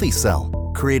 Healthy Cell,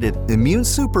 created Immune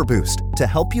Super Boost to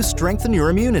help you strengthen your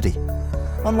immunity.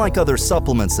 Unlike other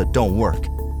supplements that don't work,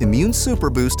 Immune Super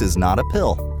Boost is not a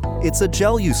pill. It's a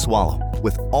gel you swallow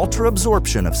with ultra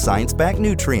absorption of science-backed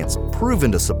nutrients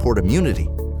proven to support immunity,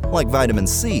 like vitamin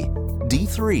C,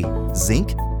 D3,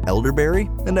 zinc, elderberry,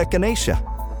 and echinacea.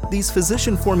 These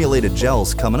physician-formulated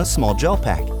gels come in a small gel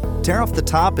pack. Tear off the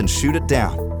top and shoot it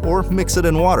down, or mix it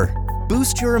in water.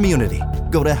 Boost your immunity.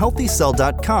 Go to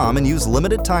healthycell.com and use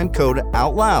limited time code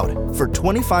OUTLOUD for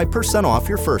 25% off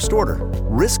your first order.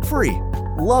 Risk-free.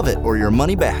 Love it or your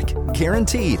money back.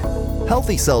 Guaranteed.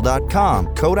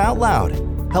 Healthycell.com, code OUTLOUD.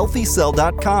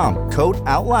 Healthycell.com, code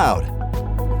OUTLOUD.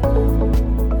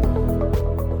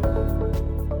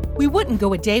 We wouldn't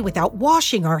go a day without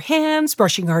washing our hands,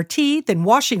 brushing our teeth, and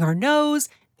washing our nose.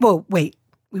 Whoa, wait,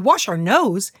 we wash our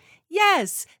nose?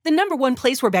 Yes, the number one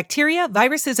place where bacteria,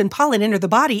 viruses, and pollen enter the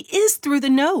body is through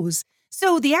the nose.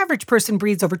 So the average person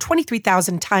breathes over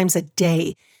 23,000 times a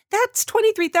day. That's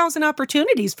 23,000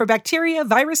 opportunities for bacteria,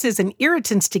 viruses, and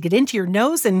irritants to get into your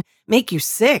nose and make you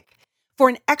sick. For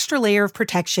an extra layer of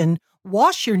protection,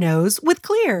 wash your nose with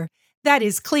Xlear. That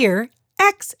is Xlear,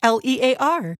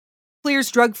 Xlear.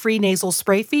 Xlear's drug-free nasal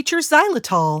spray features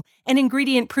xylitol, an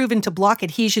ingredient proven to block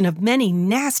adhesion of many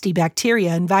nasty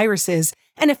bacteria and viruses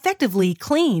and effectively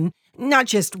clean, not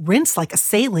just rinse like a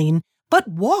saline, but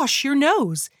wash your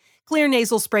nose. Xlear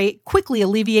nasal spray quickly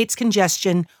alleviates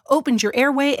congestion, opens your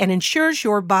airway, and ensures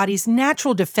your body's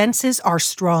natural defenses are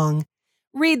strong.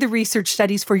 Read the research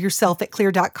studies for yourself at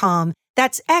Xlear.com.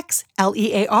 That's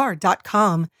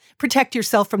Xlear.com. Protect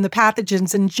yourself from the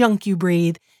pathogens and junk you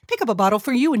breathe. Pick up a bottle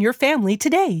for you and your family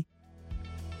today.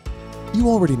 You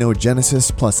already know Genesis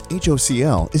plus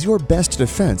HOCl is your best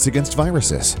defense against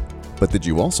viruses. But did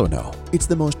you also know it's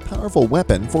the most powerful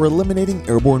weapon for eliminating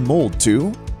airborne mold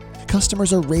too?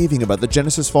 Customers are raving about the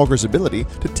Genesis Fogger's ability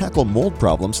to tackle mold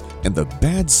problems and the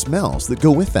bad smells that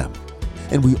go with them.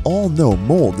 And we all know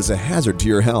mold is a hazard to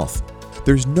your health.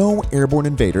 There's no airborne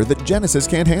invader that Genesis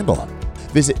can't handle.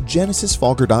 Visit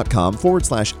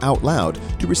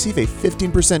genesisfogger.com/OUTLOUD to receive a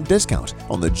 15% discount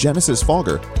on the Genesis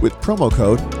Fogger with promo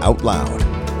code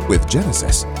OUTLOUD. With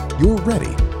Genesis, you're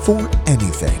ready for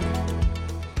anything.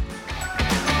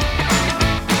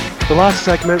 The last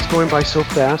segment's going by so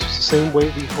fast. It's the same way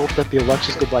we hope that the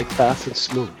elections go by fast and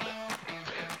smooth.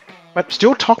 But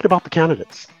still talking about the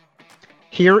candidates.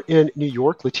 Here in New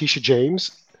York, Letitia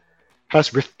James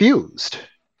has refused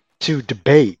to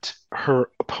debate her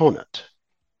opponent,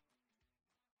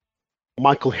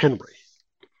 Michael Henry.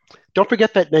 Don't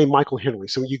forget that name, Michael Henry.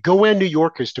 So when you go in, New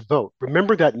Yorkers, to vote,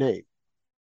 remember that name.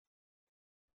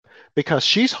 Because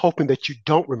she's hoping that you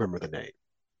don't remember the name.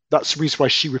 That's the reason why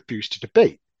she refused to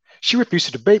debate. She refused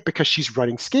to debate because she's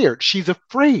running scared. She's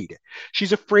afraid.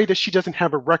 She's afraid that she doesn't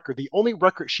have a record. The only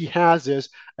record she has is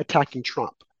attacking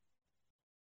Trump.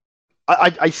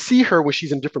 I see her when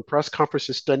she's in different press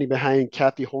conferences standing behind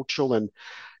Kathy Hochul and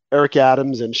Eric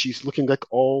Adams, and she's looking like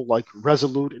all like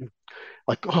resolute and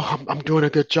like, oh, I'm doing a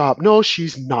good job. No,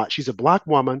 she's not. She's a black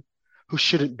woman who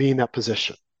shouldn't be in that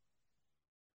position.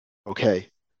 Okay,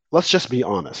 let's just be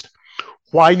honest.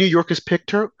 Why New York has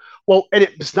picked her? Well, and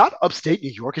it's not upstate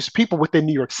New York, it's people within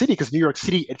New York City, because New York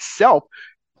City itself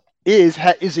is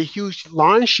a huge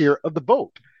line share of the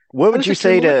vote. What would you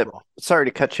say to, sorry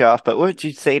to cut you off, but what would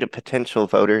you say to potential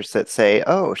voters that say,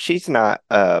 oh, she's not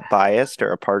biased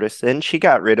or a partisan. She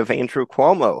got rid of Andrew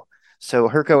Cuomo. So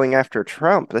her going after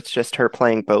Trump, that's just her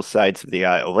playing both sides of the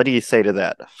aisle. What do you say to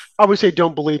that? I would say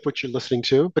don't believe what you're listening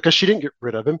to, because she didn't get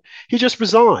rid of him. He just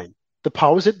resigned. The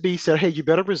powers that be said, hey, you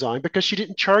better resign, because she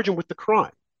didn't charge him with the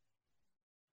crime.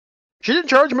 She didn't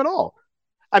charge him at all.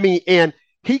 I mean, and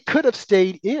he could have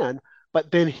stayed in,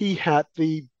 but then he had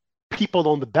the people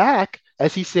on the back,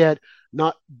 as he said,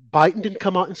 not Biden didn't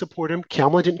come out and support him,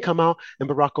 Kamala didn't come out, and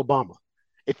Barack Obama.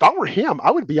 If I were him, I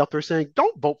would be out there saying,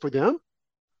 don't vote for them.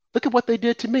 Look at what they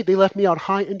did to me. They left me out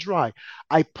high and dry.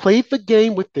 I played the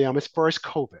game with them as far as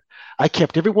COVID. I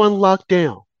kept everyone locked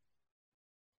down.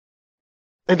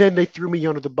 And then they threw me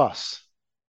under the bus.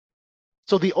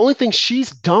 So the only thing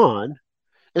she's done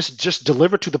is just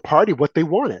deliver to the party what they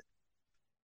wanted.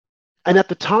 And at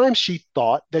the time, she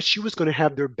thought that she was going to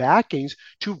have their backings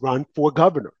to run for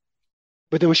governor.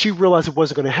 But then when she realized it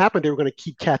wasn't going to happen, they were going to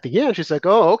keep Kathy in. She's like,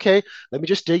 oh, okay, let me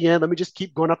just dig in. Let me just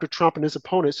keep going after Trump and his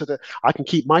opponents so that I can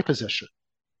keep my position.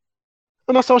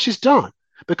 And that's all she's done,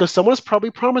 because someone has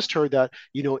probably promised her that,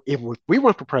 you know, if we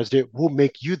run for president, we'll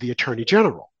make you the attorney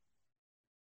general.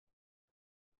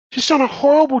 She's done a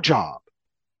horrible job.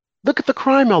 Look at the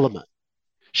crime element.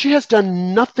 She has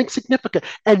done nothing significant.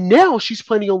 And now she's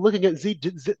planning on looking at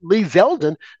Lee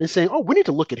Zeldin and saying, oh, we need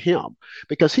to look at him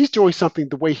because he's doing something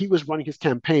the way he was running his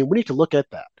campaign. We need to look at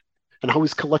that and how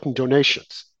he's collecting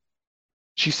donations.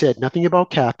 She said nothing about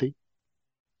Kathy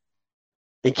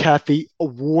and Kathy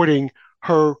awarding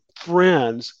her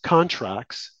friends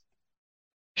contracts.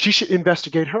 She should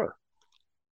investigate her,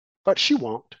 but she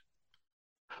won't,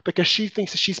 because she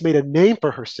thinks that she's made a name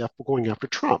for herself for going after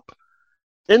Trump.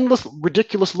 Endless,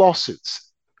 ridiculous lawsuits.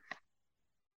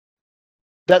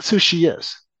 That's who she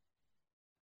is.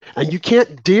 And you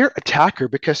can't dare attack her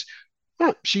because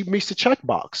she meets the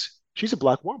checkbox. She's a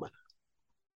black woman.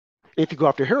 And if you go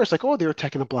after her, it's like, oh, they're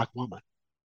attacking a black woman.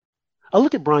 I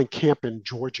look at Brian Kemp in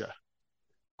Georgia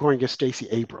going against Stacey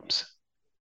Abrams.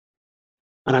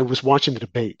 And I was watching the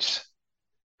debates.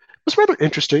 It was rather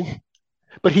interesting,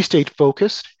 but he stayed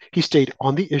focused. He stayed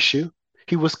on the issue.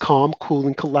 He was calm, cool,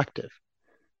 and collective.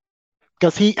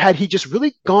 Because had he just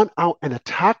really gone out and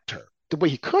attacked her the way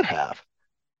he could have,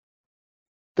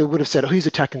 they would have said, oh, he's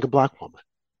attacking a black woman.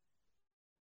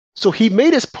 So he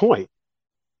made his point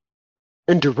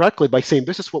indirectly by saying,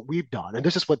 this is what we've done, and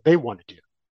this is what they want to do.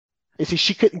 And see,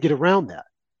 she couldn't get around that.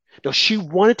 No, she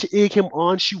wanted to egg him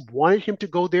on. She wanted him to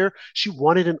go there. She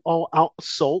wanted an all-out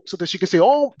assault so that she could say,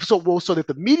 oh, so that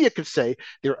the media could say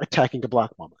they're attacking a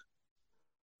black woman.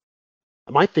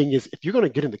 And my thing is, if you're going to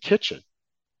get in the kitchen,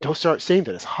 don't start saying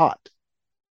that it's hot.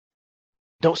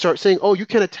 Don't start saying, oh, you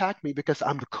can't attack me because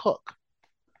I'm the cook,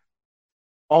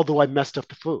 although I messed up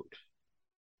the food.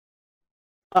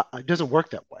 It doesn't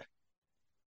work that way.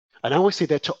 And I always say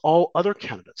that to all other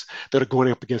candidates that are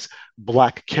going up against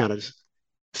black candidates,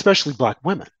 especially black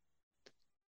women.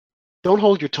 Don't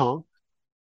hold your tongue.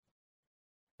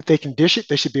 If they can dish it,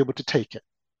 they should be able to take it.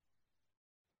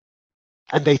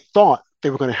 And they thought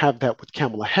they were going to have that with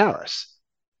Kamala Harris.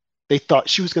 They thought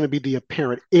she was going to be the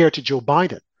apparent heir to Joe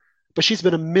Biden, but she's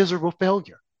been a miserable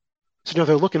failure. So now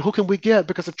they're looking, who can we get?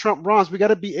 Because if Trump runs, we got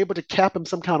to be able to cap him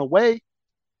some kind of way.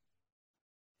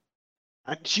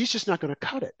 And she's just not going to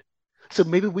cut it. So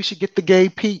maybe we should get the gay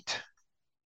Pete.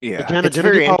 Yeah, again,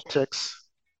 identity politics.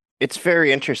 It's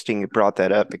very interesting you brought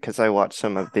that up because I watched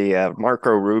some of the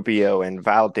Marco Rubio and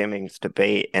Val Demings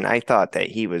debate, and I thought that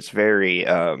he was very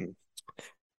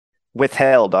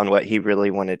withheld on what he really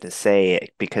wanted to say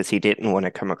because he didn't want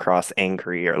to come across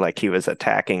angry or like he was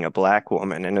attacking a black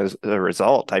woman. And as a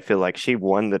result, I feel like she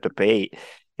won the debate.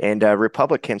 And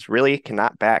Republicans really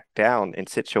cannot back down in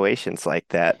situations like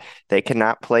that. They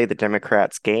cannot play the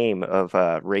Democrats' game of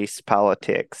race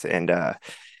politics. And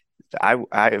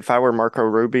if I were Marco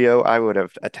Rubio, I would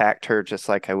have attacked her just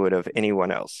like I would have anyone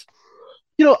else.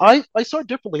 You know, I saw it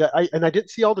differently. I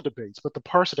didn't see all the debates, but the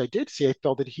parts that I did see, I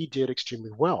felt that he did extremely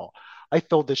well. I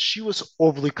felt that she was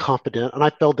overly confident, and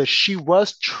I felt that she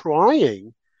was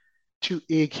trying to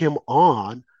egg him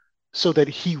on so that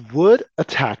he would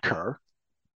attack her,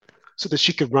 so that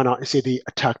she could run out and say they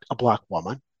attacked a black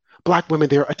woman. Black women,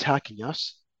 they're attacking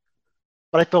us.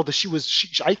 But I felt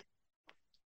that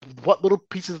what little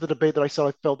pieces of the debate that I saw,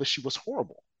 I felt that she was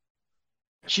horrible.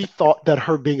 She thought that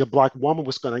her being a black woman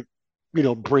was going to,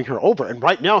 bring her over. And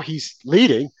right now he's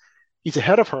leading. He's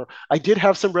ahead of her. I did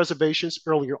have some reservations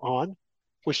earlier on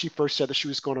when she first said that she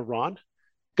was going to run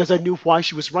because I knew why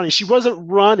she was running. She wasn't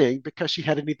running because she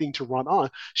had anything to run on.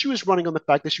 She was running on the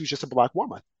fact that she was just a black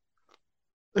woman.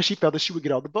 And she felt that she would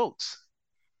get all the votes.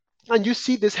 And you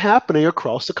see this happening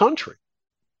across the country.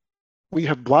 We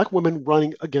have black women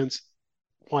running against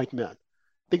white men.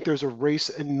 I think there's a race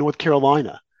in North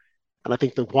Carolina, and I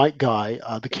think the white guy,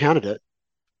 the candidate,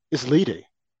 is leading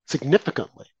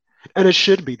significantly. And it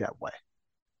should be that way.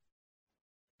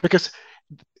 Because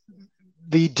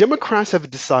the Democrats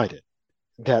have decided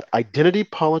that identity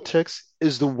politics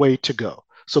is the way to go.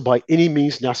 So by any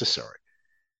means necessary.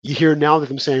 You hear now that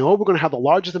them saying, oh, we're going to have the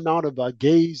largest amount of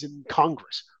gays in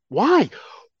Congress. Why?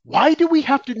 Why do we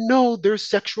have to know their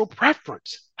sexual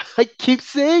preference? I keep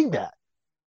saying that.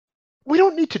 We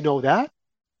don't need to know that.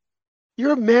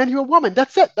 You're a man, you're a woman.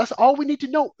 That's it. That's all we need to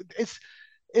know.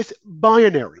 It's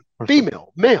binary,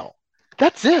 female, male.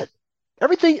 That's it.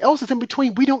 Everything else is in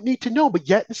between. We don't need to know, but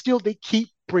yet and still they keep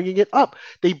bringing it up.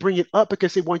 They bring it up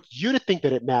because they want you to think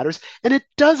that it matters, and it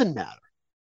doesn't matter.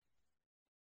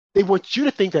 They want you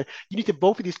to think that you need to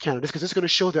vote for these candidates because it's going to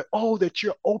show that, that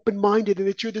you're open-minded and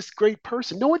that you're this great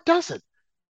person. No, it doesn't.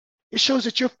 It shows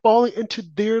that you're falling into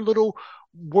their little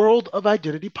world of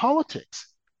identity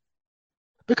politics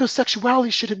because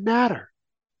sexuality shouldn't matter.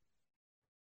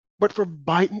 But for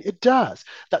Biden, it does.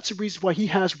 That's the reason why he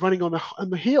has running on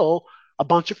the Hill a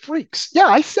bunch of freaks. Yeah,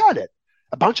 I said it.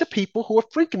 A bunch of people who are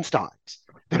Frankensteins.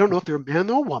 They don't know if they're a man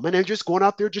or a woman and just going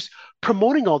out there just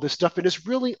promoting all this stuff. And it's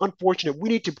really unfortunate. We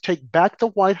need to take back the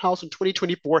White House in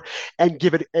 2024 and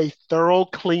give it a thorough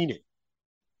cleaning.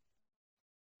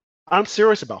 I'm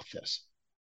serious about this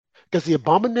because the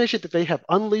abomination that they have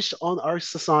unleashed on our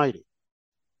society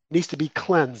needs to be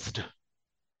cleansed.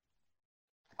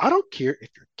 I don't care if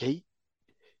you're gay,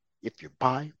 if you're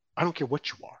bi, I don't care what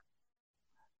you are.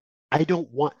 I don't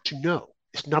want to know.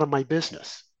 It's none of my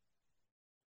business.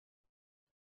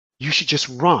 You should just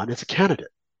run as a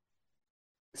candidate.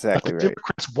 Exactly but the right.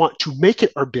 Democrats want to make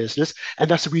it our business, and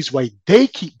that's the reason why they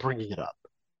keep bringing it up.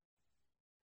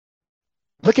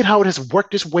 Look at how it has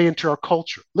worked its way into our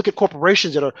culture. Look at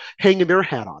corporations that are hanging their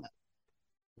hat on it.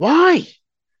 Why?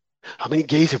 How many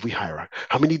gays have we hired?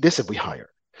 How many this have we hired?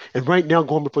 And right now,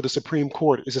 going before the Supreme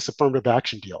Court is this affirmative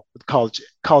action deal with college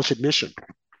admission.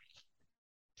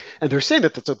 And they're saying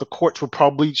that the courts will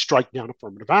probably strike down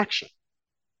affirmative action.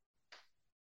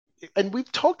 And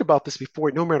we've talked about this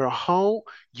before, no matter how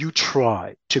you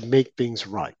try to make things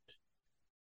right,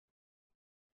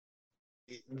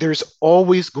 there's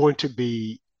always going to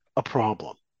be a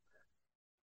problem.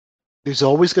 There's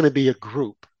always going to be a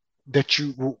group that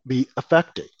you will be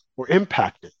affecting or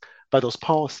impacting by those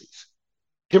policies.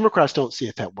 Democrats don't see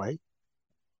it that way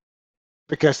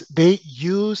because they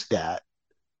use that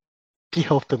to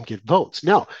help them get votes.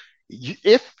 Now,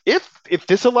 if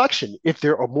this election, if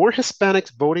there are more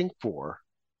Hispanics voting for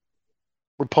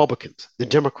Republicans than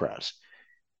Democrats,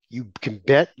 you can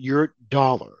bet your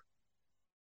dollar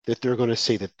that they're going to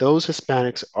say that those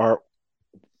Hispanics are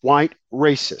white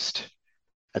racist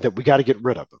and that we got to get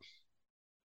rid of them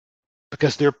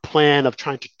because their plan of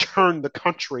trying to turn the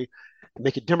country and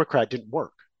make it Democrat didn't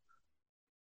work.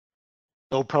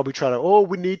 They'll probably try to,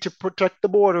 we need to protect the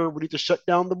border. We need to shut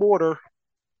down the border.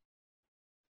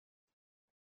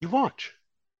 You watch.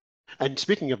 And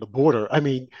speaking of the border, I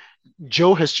mean,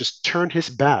 Joe has just turned his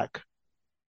back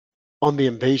on the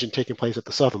invasion taking place at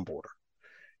the southern border.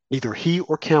 Neither he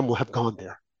or Kamala have gone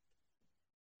there.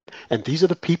 And these are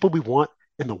the people we want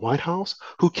in the White House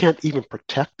who can't even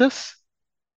protect us.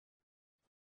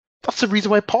 That's the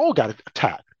reason why Paul got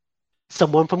attacked.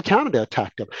 Someone from Canada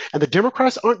attacked him. And the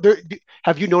Democrats aren't there.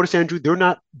 Have you noticed, Andrew, they're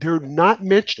not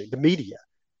mentioning, the media,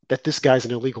 that this guy's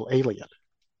an illegal alien.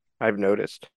 I've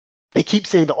noticed. They keep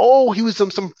saying that, he was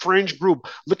some fringe group.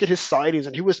 Look at his sightings,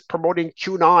 and he was promoting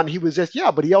QAnon. He was this.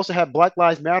 Yeah, but he also had Black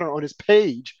Lives Matter on his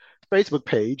page, Facebook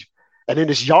page, and in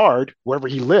his yard, wherever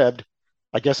he lived,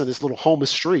 I guess on this little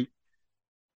homeless street.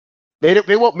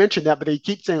 They won't mention that, but they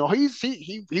keep saying,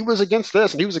 he was against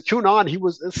this, and he was a QAnon.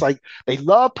 It's like they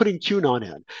love putting QAnon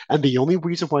in. And the only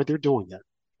reason why they're doing it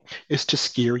is to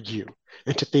scare you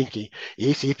into thinking,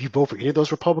 see, if you vote for any of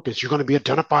those Republicans, you're going to be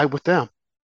identified with them.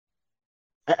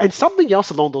 And something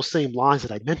else along those same lines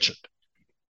that I mentioned.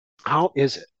 How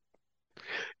is it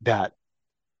that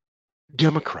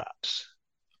Democrats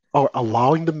are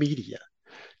allowing the media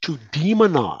to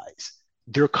demonize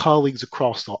their colleagues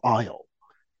across the aisle?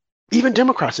 Even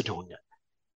Democrats are doing it.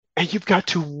 And you've got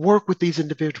to work with these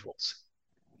individuals.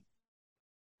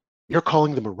 You're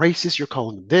calling them a racist, you're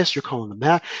calling them this, you're calling them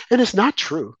that, and it's not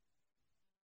true.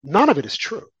 None of it is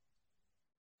true.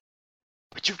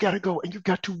 But you've got to go and you've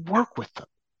got to work with them.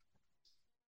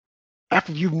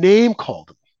 After you name called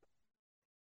them,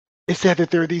 it said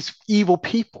that they're these evil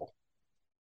people.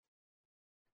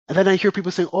 And then I hear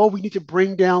people saying, oh, we need to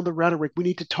bring down the rhetoric. We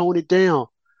need to tone it down.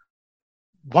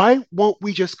 Why won't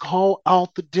we just call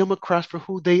out the Democrats for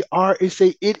who they are and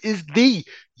say,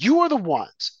 you are the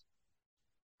ones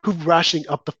who are rationing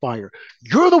up the fire.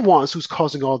 You're the ones who's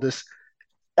causing all this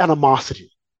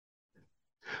animosity.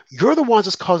 You're the ones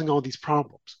that's causing all these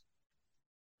problems.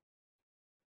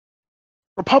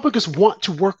 Republicans want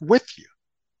to work with you,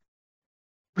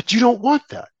 but you don't want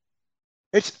that.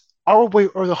 It's our way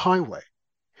or the highway.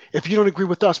 If you don't agree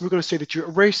with us, we're going to say that you're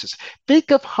a racist.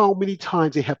 Think of how many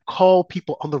times they have called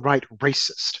people on the right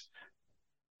racist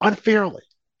unfairly.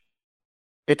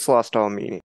 It's lost all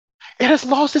meaning. It has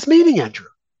lost its meaning, Andrew.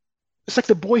 It's like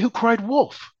the boy who cried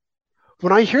wolf.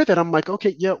 When I hear that, I'm like,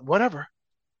 okay, yeah, whatever.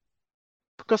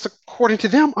 Because according to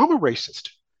them, I'm a racist.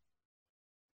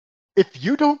 If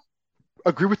you don't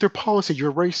agree with their policy,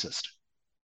 you're a racist.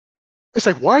 It's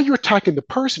like, why are you attacking the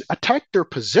person? Attack their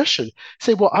position.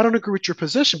 Say, well, I don't agree with your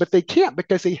position, but they can't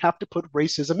because they have to put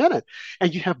racism in it.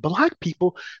 And you have Black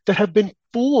people that have been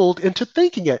fooled into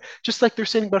thinking it. Just like they're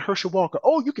saying about Herschel Walker.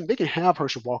 Oh, they can have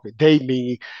Herschel Walker. They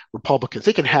mean Republicans.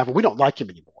 They can have him. We don't like him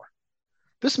anymore.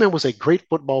 This man was a great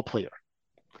football player.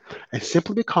 And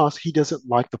simply because he doesn't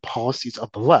like the policies of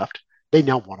the left, they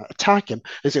now want to attack him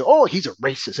and say, oh, he's a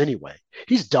racist anyway.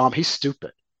 He's dumb. He's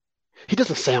stupid. He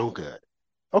doesn't sound good.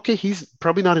 Okay, he's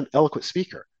probably not an eloquent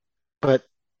speaker, but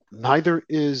neither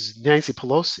is Nancy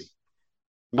Pelosi,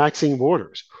 Maxine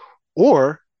Waters,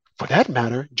 or, for that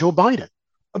matter, Joe Biden,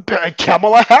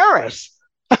 Kamala Harris.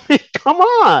 I mean, come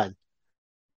on.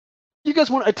 You guys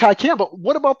want to attack him, but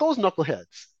what about those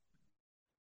knuckleheads?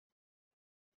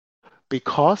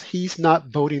 Because he's not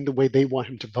voting the way they want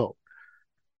him to vote,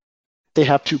 they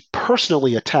have to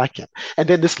personally attack him. And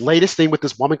then this latest thing with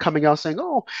this woman coming out saying,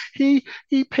 oh, he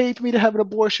paid for me to have an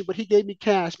abortion, but he gave me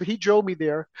cash, but he drove me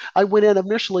there. I went in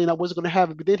initially and I wasn't going to have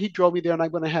it, but then he drove me there and I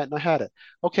went ahead and I had it.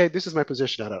 Okay, this is my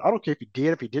position on it. I don't care if he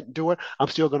did, if he didn't do it, I would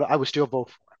still vote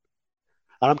for him.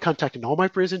 And I'm contacting all my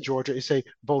friends in Georgia and say,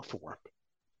 vote for him.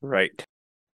 Right.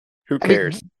 Who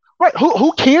cares? I mean, right.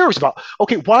 Who cares about,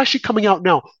 okay, why is she coming out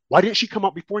now? Why didn't she come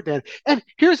out before that? And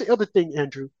here's the other thing,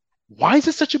 Andrew. Why is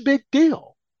it such a big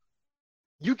deal?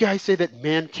 You guys say that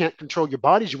men can't control your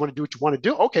bodies. You want to do what you want to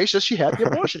do. Okay, so she had the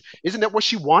abortion. Isn't that what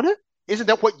she wanted? Isn't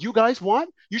that what you guys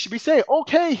want? You should be saying,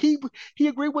 okay, he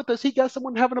agreed with us. He got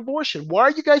someone to have an abortion. Why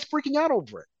are you guys freaking out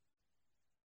over it?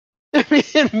 I mean,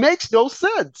 it makes no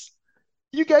sense.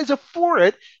 You guys are for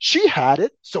it. She had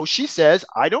it. So she says,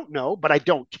 I don't know, but I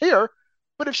don't care.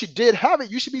 But if she did have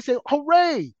it, you should be saying,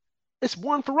 hooray, it's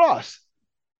one for us.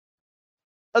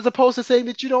 As opposed to saying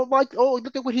that you don't like, oh,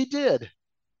 look at what he did.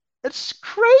 It's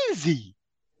crazy.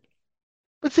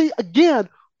 But see, again,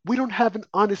 we don't have an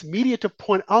honest media to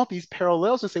point out these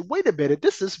parallels and say, wait a minute,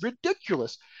 this is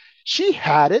ridiculous. She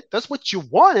had it. That's what you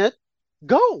wanted.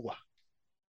 Go.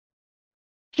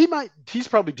 He's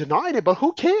probably denying it, but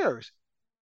who cares?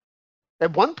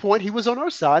 At one point, he was on our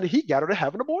side and he got her to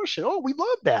have an abortion. Oh, we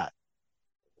love that.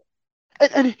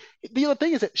 And the other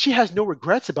thing is that she has no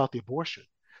regrets about the abortion.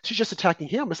 She's just attacking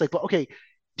him. It's like, well, okay,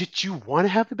 did you want to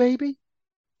have the baby?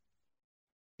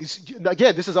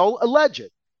 Again, this is all alleged.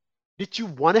 Did you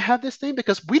want to have this thing?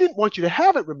 Because we didn't want you to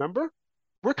have it, remember?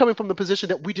 We're coming from the position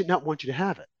that we did not want you to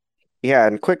have it. Yeah,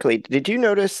 and quickly, did you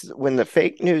notice when the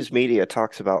fake news media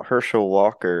talks about Herschel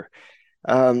Walker,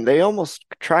 they almost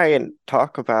try and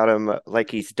talk about him like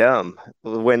he's dumb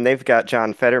when they've got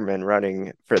John Fetterman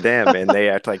running for them and they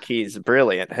act like he's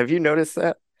brilliant. Have you noticed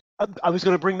that? I was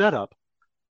going to bring that up.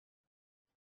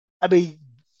 I mean,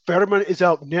 Fetterman is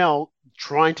out now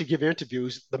trying to give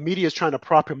interviews. The media is trying to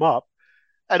prop him up.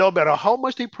 And no matter how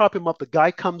much they prop him up, the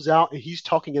guy comes out and he's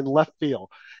talking in left field.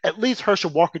 At least Herschel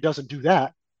Walker doesn't do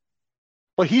that.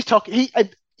 But he's talking, he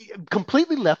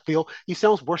completely left field. He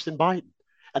sounds worse than Biden.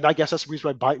 And I guess that's the reason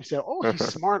why Biden said, oh, he's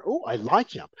smart. Oh, I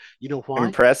like him. You know why?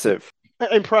 Impressive.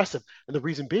 Impressive. And the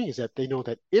reason being is that they know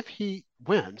that if he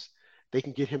wins, they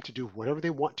can get him to do whatever they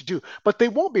want to do. But they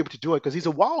won't be able to do it because he's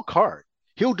a wild card.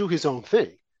 He'll do his own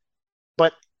thing.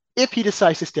 But if he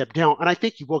decides to step down, and I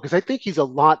think he will, because I think he's a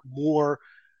lot more,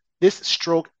 this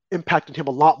stroke impacting him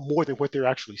a lot more than what they're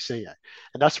actually saying.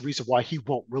 And that's the reason why he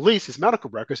won't release his medical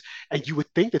records. And you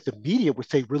would think that the media would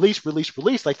say release, release,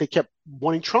 release, like they kept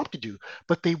wanting Trump to do,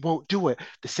 but they won't do it.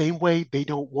 The same way they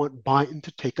don't want Biden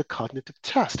to take a cognitive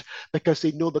test, because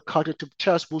they know the cognitive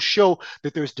test will show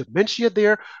that there's dementia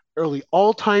there, early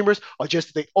Alzheimer's, or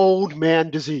just the old man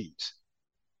disease.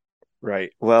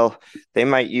 Right. Well, they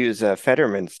might use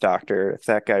Fetterman's doctor. If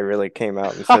that guy really came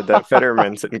out and said that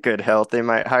Fetterman's in good health, they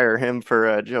might hire him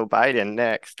for Joe Biden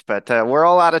next. But we're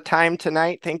all out of time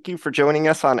tonight. Thank you for joining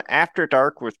us on After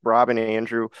Dark with Rob and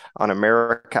Andrew on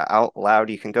America Out Loud.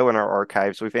 You can go in our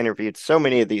archives. We've interviewed so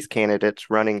many of these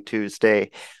candidates running Tuesday.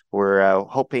 We're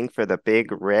hoping for the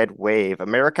big red wave.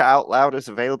 America Out Loud is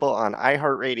available on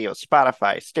iHeartRadio,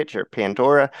 Spotify, Stitcher,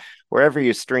 Pandora. Wherever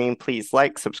you stream, please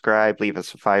like, subscribe, leave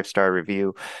us a 5-star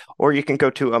review, or you can go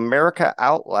to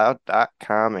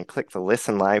AmericaOutloud.com and click the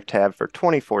Listen Live tab for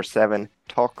 24/7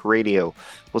 talk radio.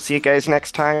 We'll see you guys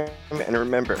next time, and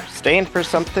remember, stand for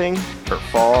something or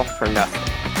fall for nothing.